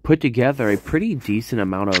put together a pretty decent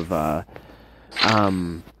amount of...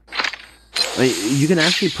 you can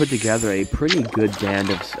actually put together a pretty good band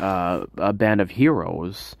of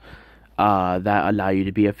heroes that allow you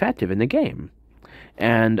to be effective in the game.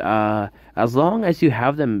 And as long as you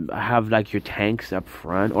have them have like your tanks up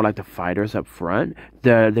front or like the fighters up front,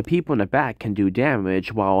 the people in the back can do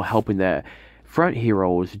damage while helping the front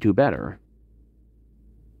heroes do better.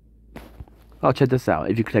 Oh, check this out.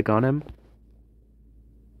 If you click on him,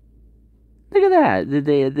 look at that.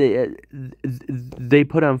 They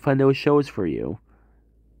put on fun little shows for you.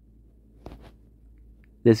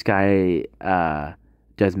 This guy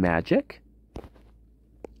does magic.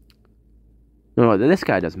 No, this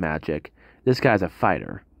guy does magic. This guy's a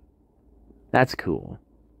fighter. That's cool.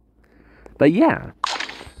 But yeah,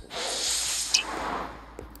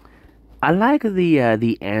 I like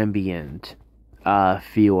the ambient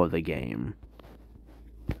feel of the game.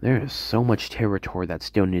 There is so much territory that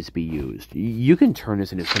still needs to be used. You can turn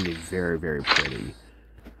this into something very, very pretty.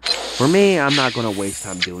 For me, I'm not going to waste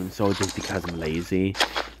time doing so just because I'm lazy.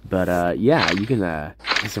 But yeah, you can get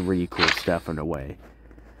some really cool stuff on the way.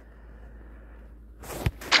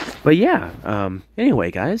 But yeah,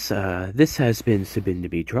 anyway guys, this has been Sabin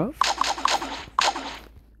Dimitrov,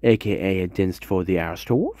 aka Dinst for the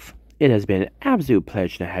Arstorf. It has been an absolute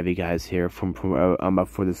pleasure to have you guys here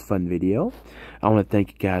for this fun video. I want to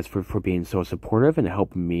thank you guys for being so supportive and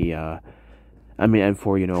helping me, and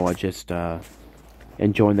for, just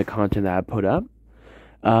enjoying the content that I put up.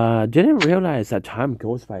 Didn't realize that time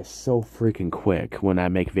goes by so freaking quick when I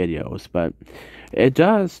make videos, but it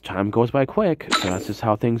does. Time goes by quick, so that's just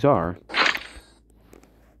how things are.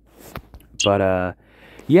 But,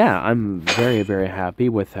 yeah, I'm very, very happy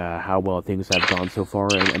with how well things have gone so far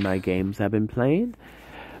in my games I've been playing.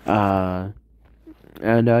 Yeah,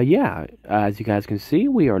 as you guys can see,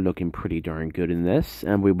 we are looking pretty darn good in this,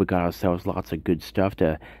 and we got ourselves lots of good stuff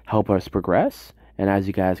to help us progress. And as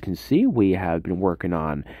you guys can see, we have been working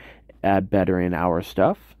on bettering our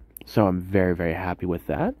stuff, so I'm very, very happy with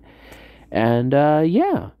that. And,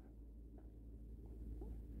 yeah.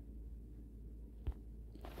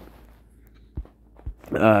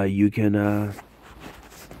 You can,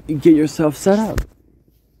 get yourself set up.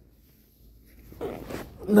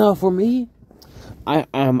 Now, for me,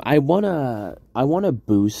 I wanna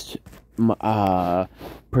boost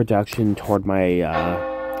production toward my,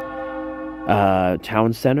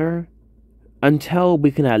 town center until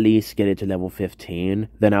we can at least get it to level 15.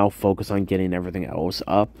 Then I'll focus on getting everything else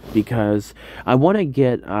up, because I want to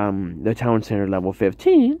get the town center level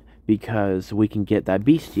 15 because we can get that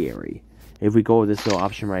bestiary. If we go with this little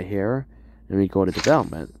option right here and we go to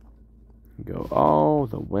development, go all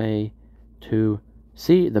the way to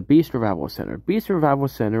see the Beast Revival Center. Beast Revival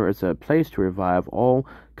Center is a place to revive all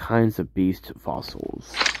kinds of beast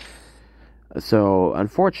fossils. So,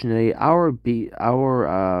 unfortunately, our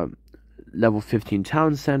level 15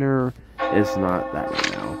 town center is not that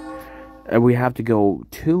right now. And we have to go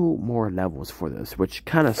 2 more levels for this, which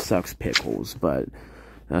kind of sucks pickles, but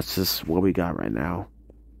that's just what we got right now.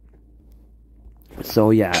 So,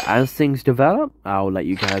 yeah, as things develop, I'll let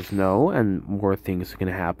you guys know, and more things can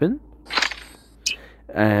happen.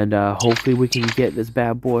 And hopefully we can get this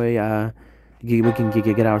bad boy, we can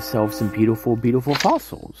get ourselves some beautiful, beautiful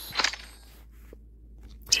fossils.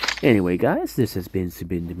 Anyway, guys, this has been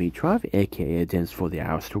Sabin Dimitrov, aka Dance for the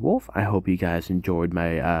Arstorf. I hope you guys enjoyed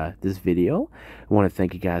my this video. I want to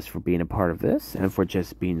thank you guys for being a part of this and for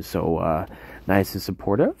just being so nice and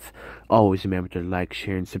supportive. Always remember to like,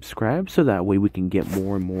 share, and subscribe so that way we can get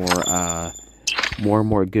more and more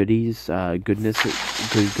goodies, goody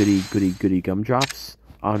gumdrops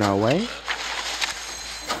on our way.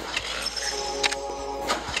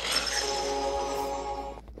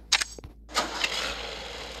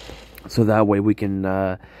 So that way we can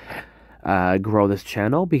grow this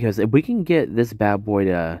channel, because if we can get this bad boy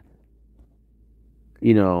to,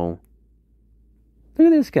 look at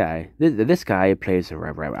this guy. This guy plays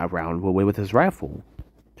around with his rifle.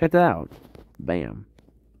 Check that out. Bam.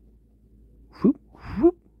 Whoop,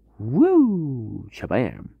 whoop, woo.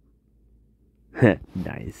 Shabam.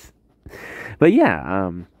 Nice. But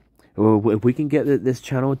yeah, if we can get this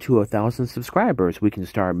channel to 1,000 subscribers, we can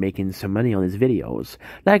start making some money on these videos.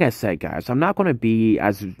 Like I said, guys, I'm not going to be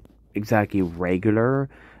as exactly regular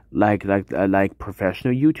like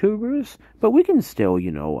professional YouTubers, but we can still,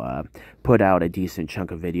 you know, put out a decent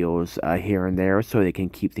chunk of videos here and there so they can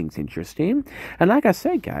keep things interesting. And like I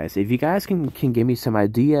said, guys, if you guys can give me some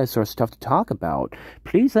ideas or stuff to talk about,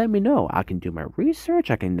 please let me know. I can do my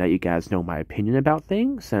research. I can let you guys know my opinion about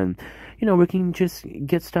things, and you know, we can just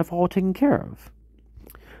get stuff all taken care of.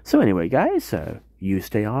 So anyway, guys, you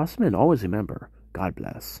stay awesome, and always remember, God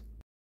bless.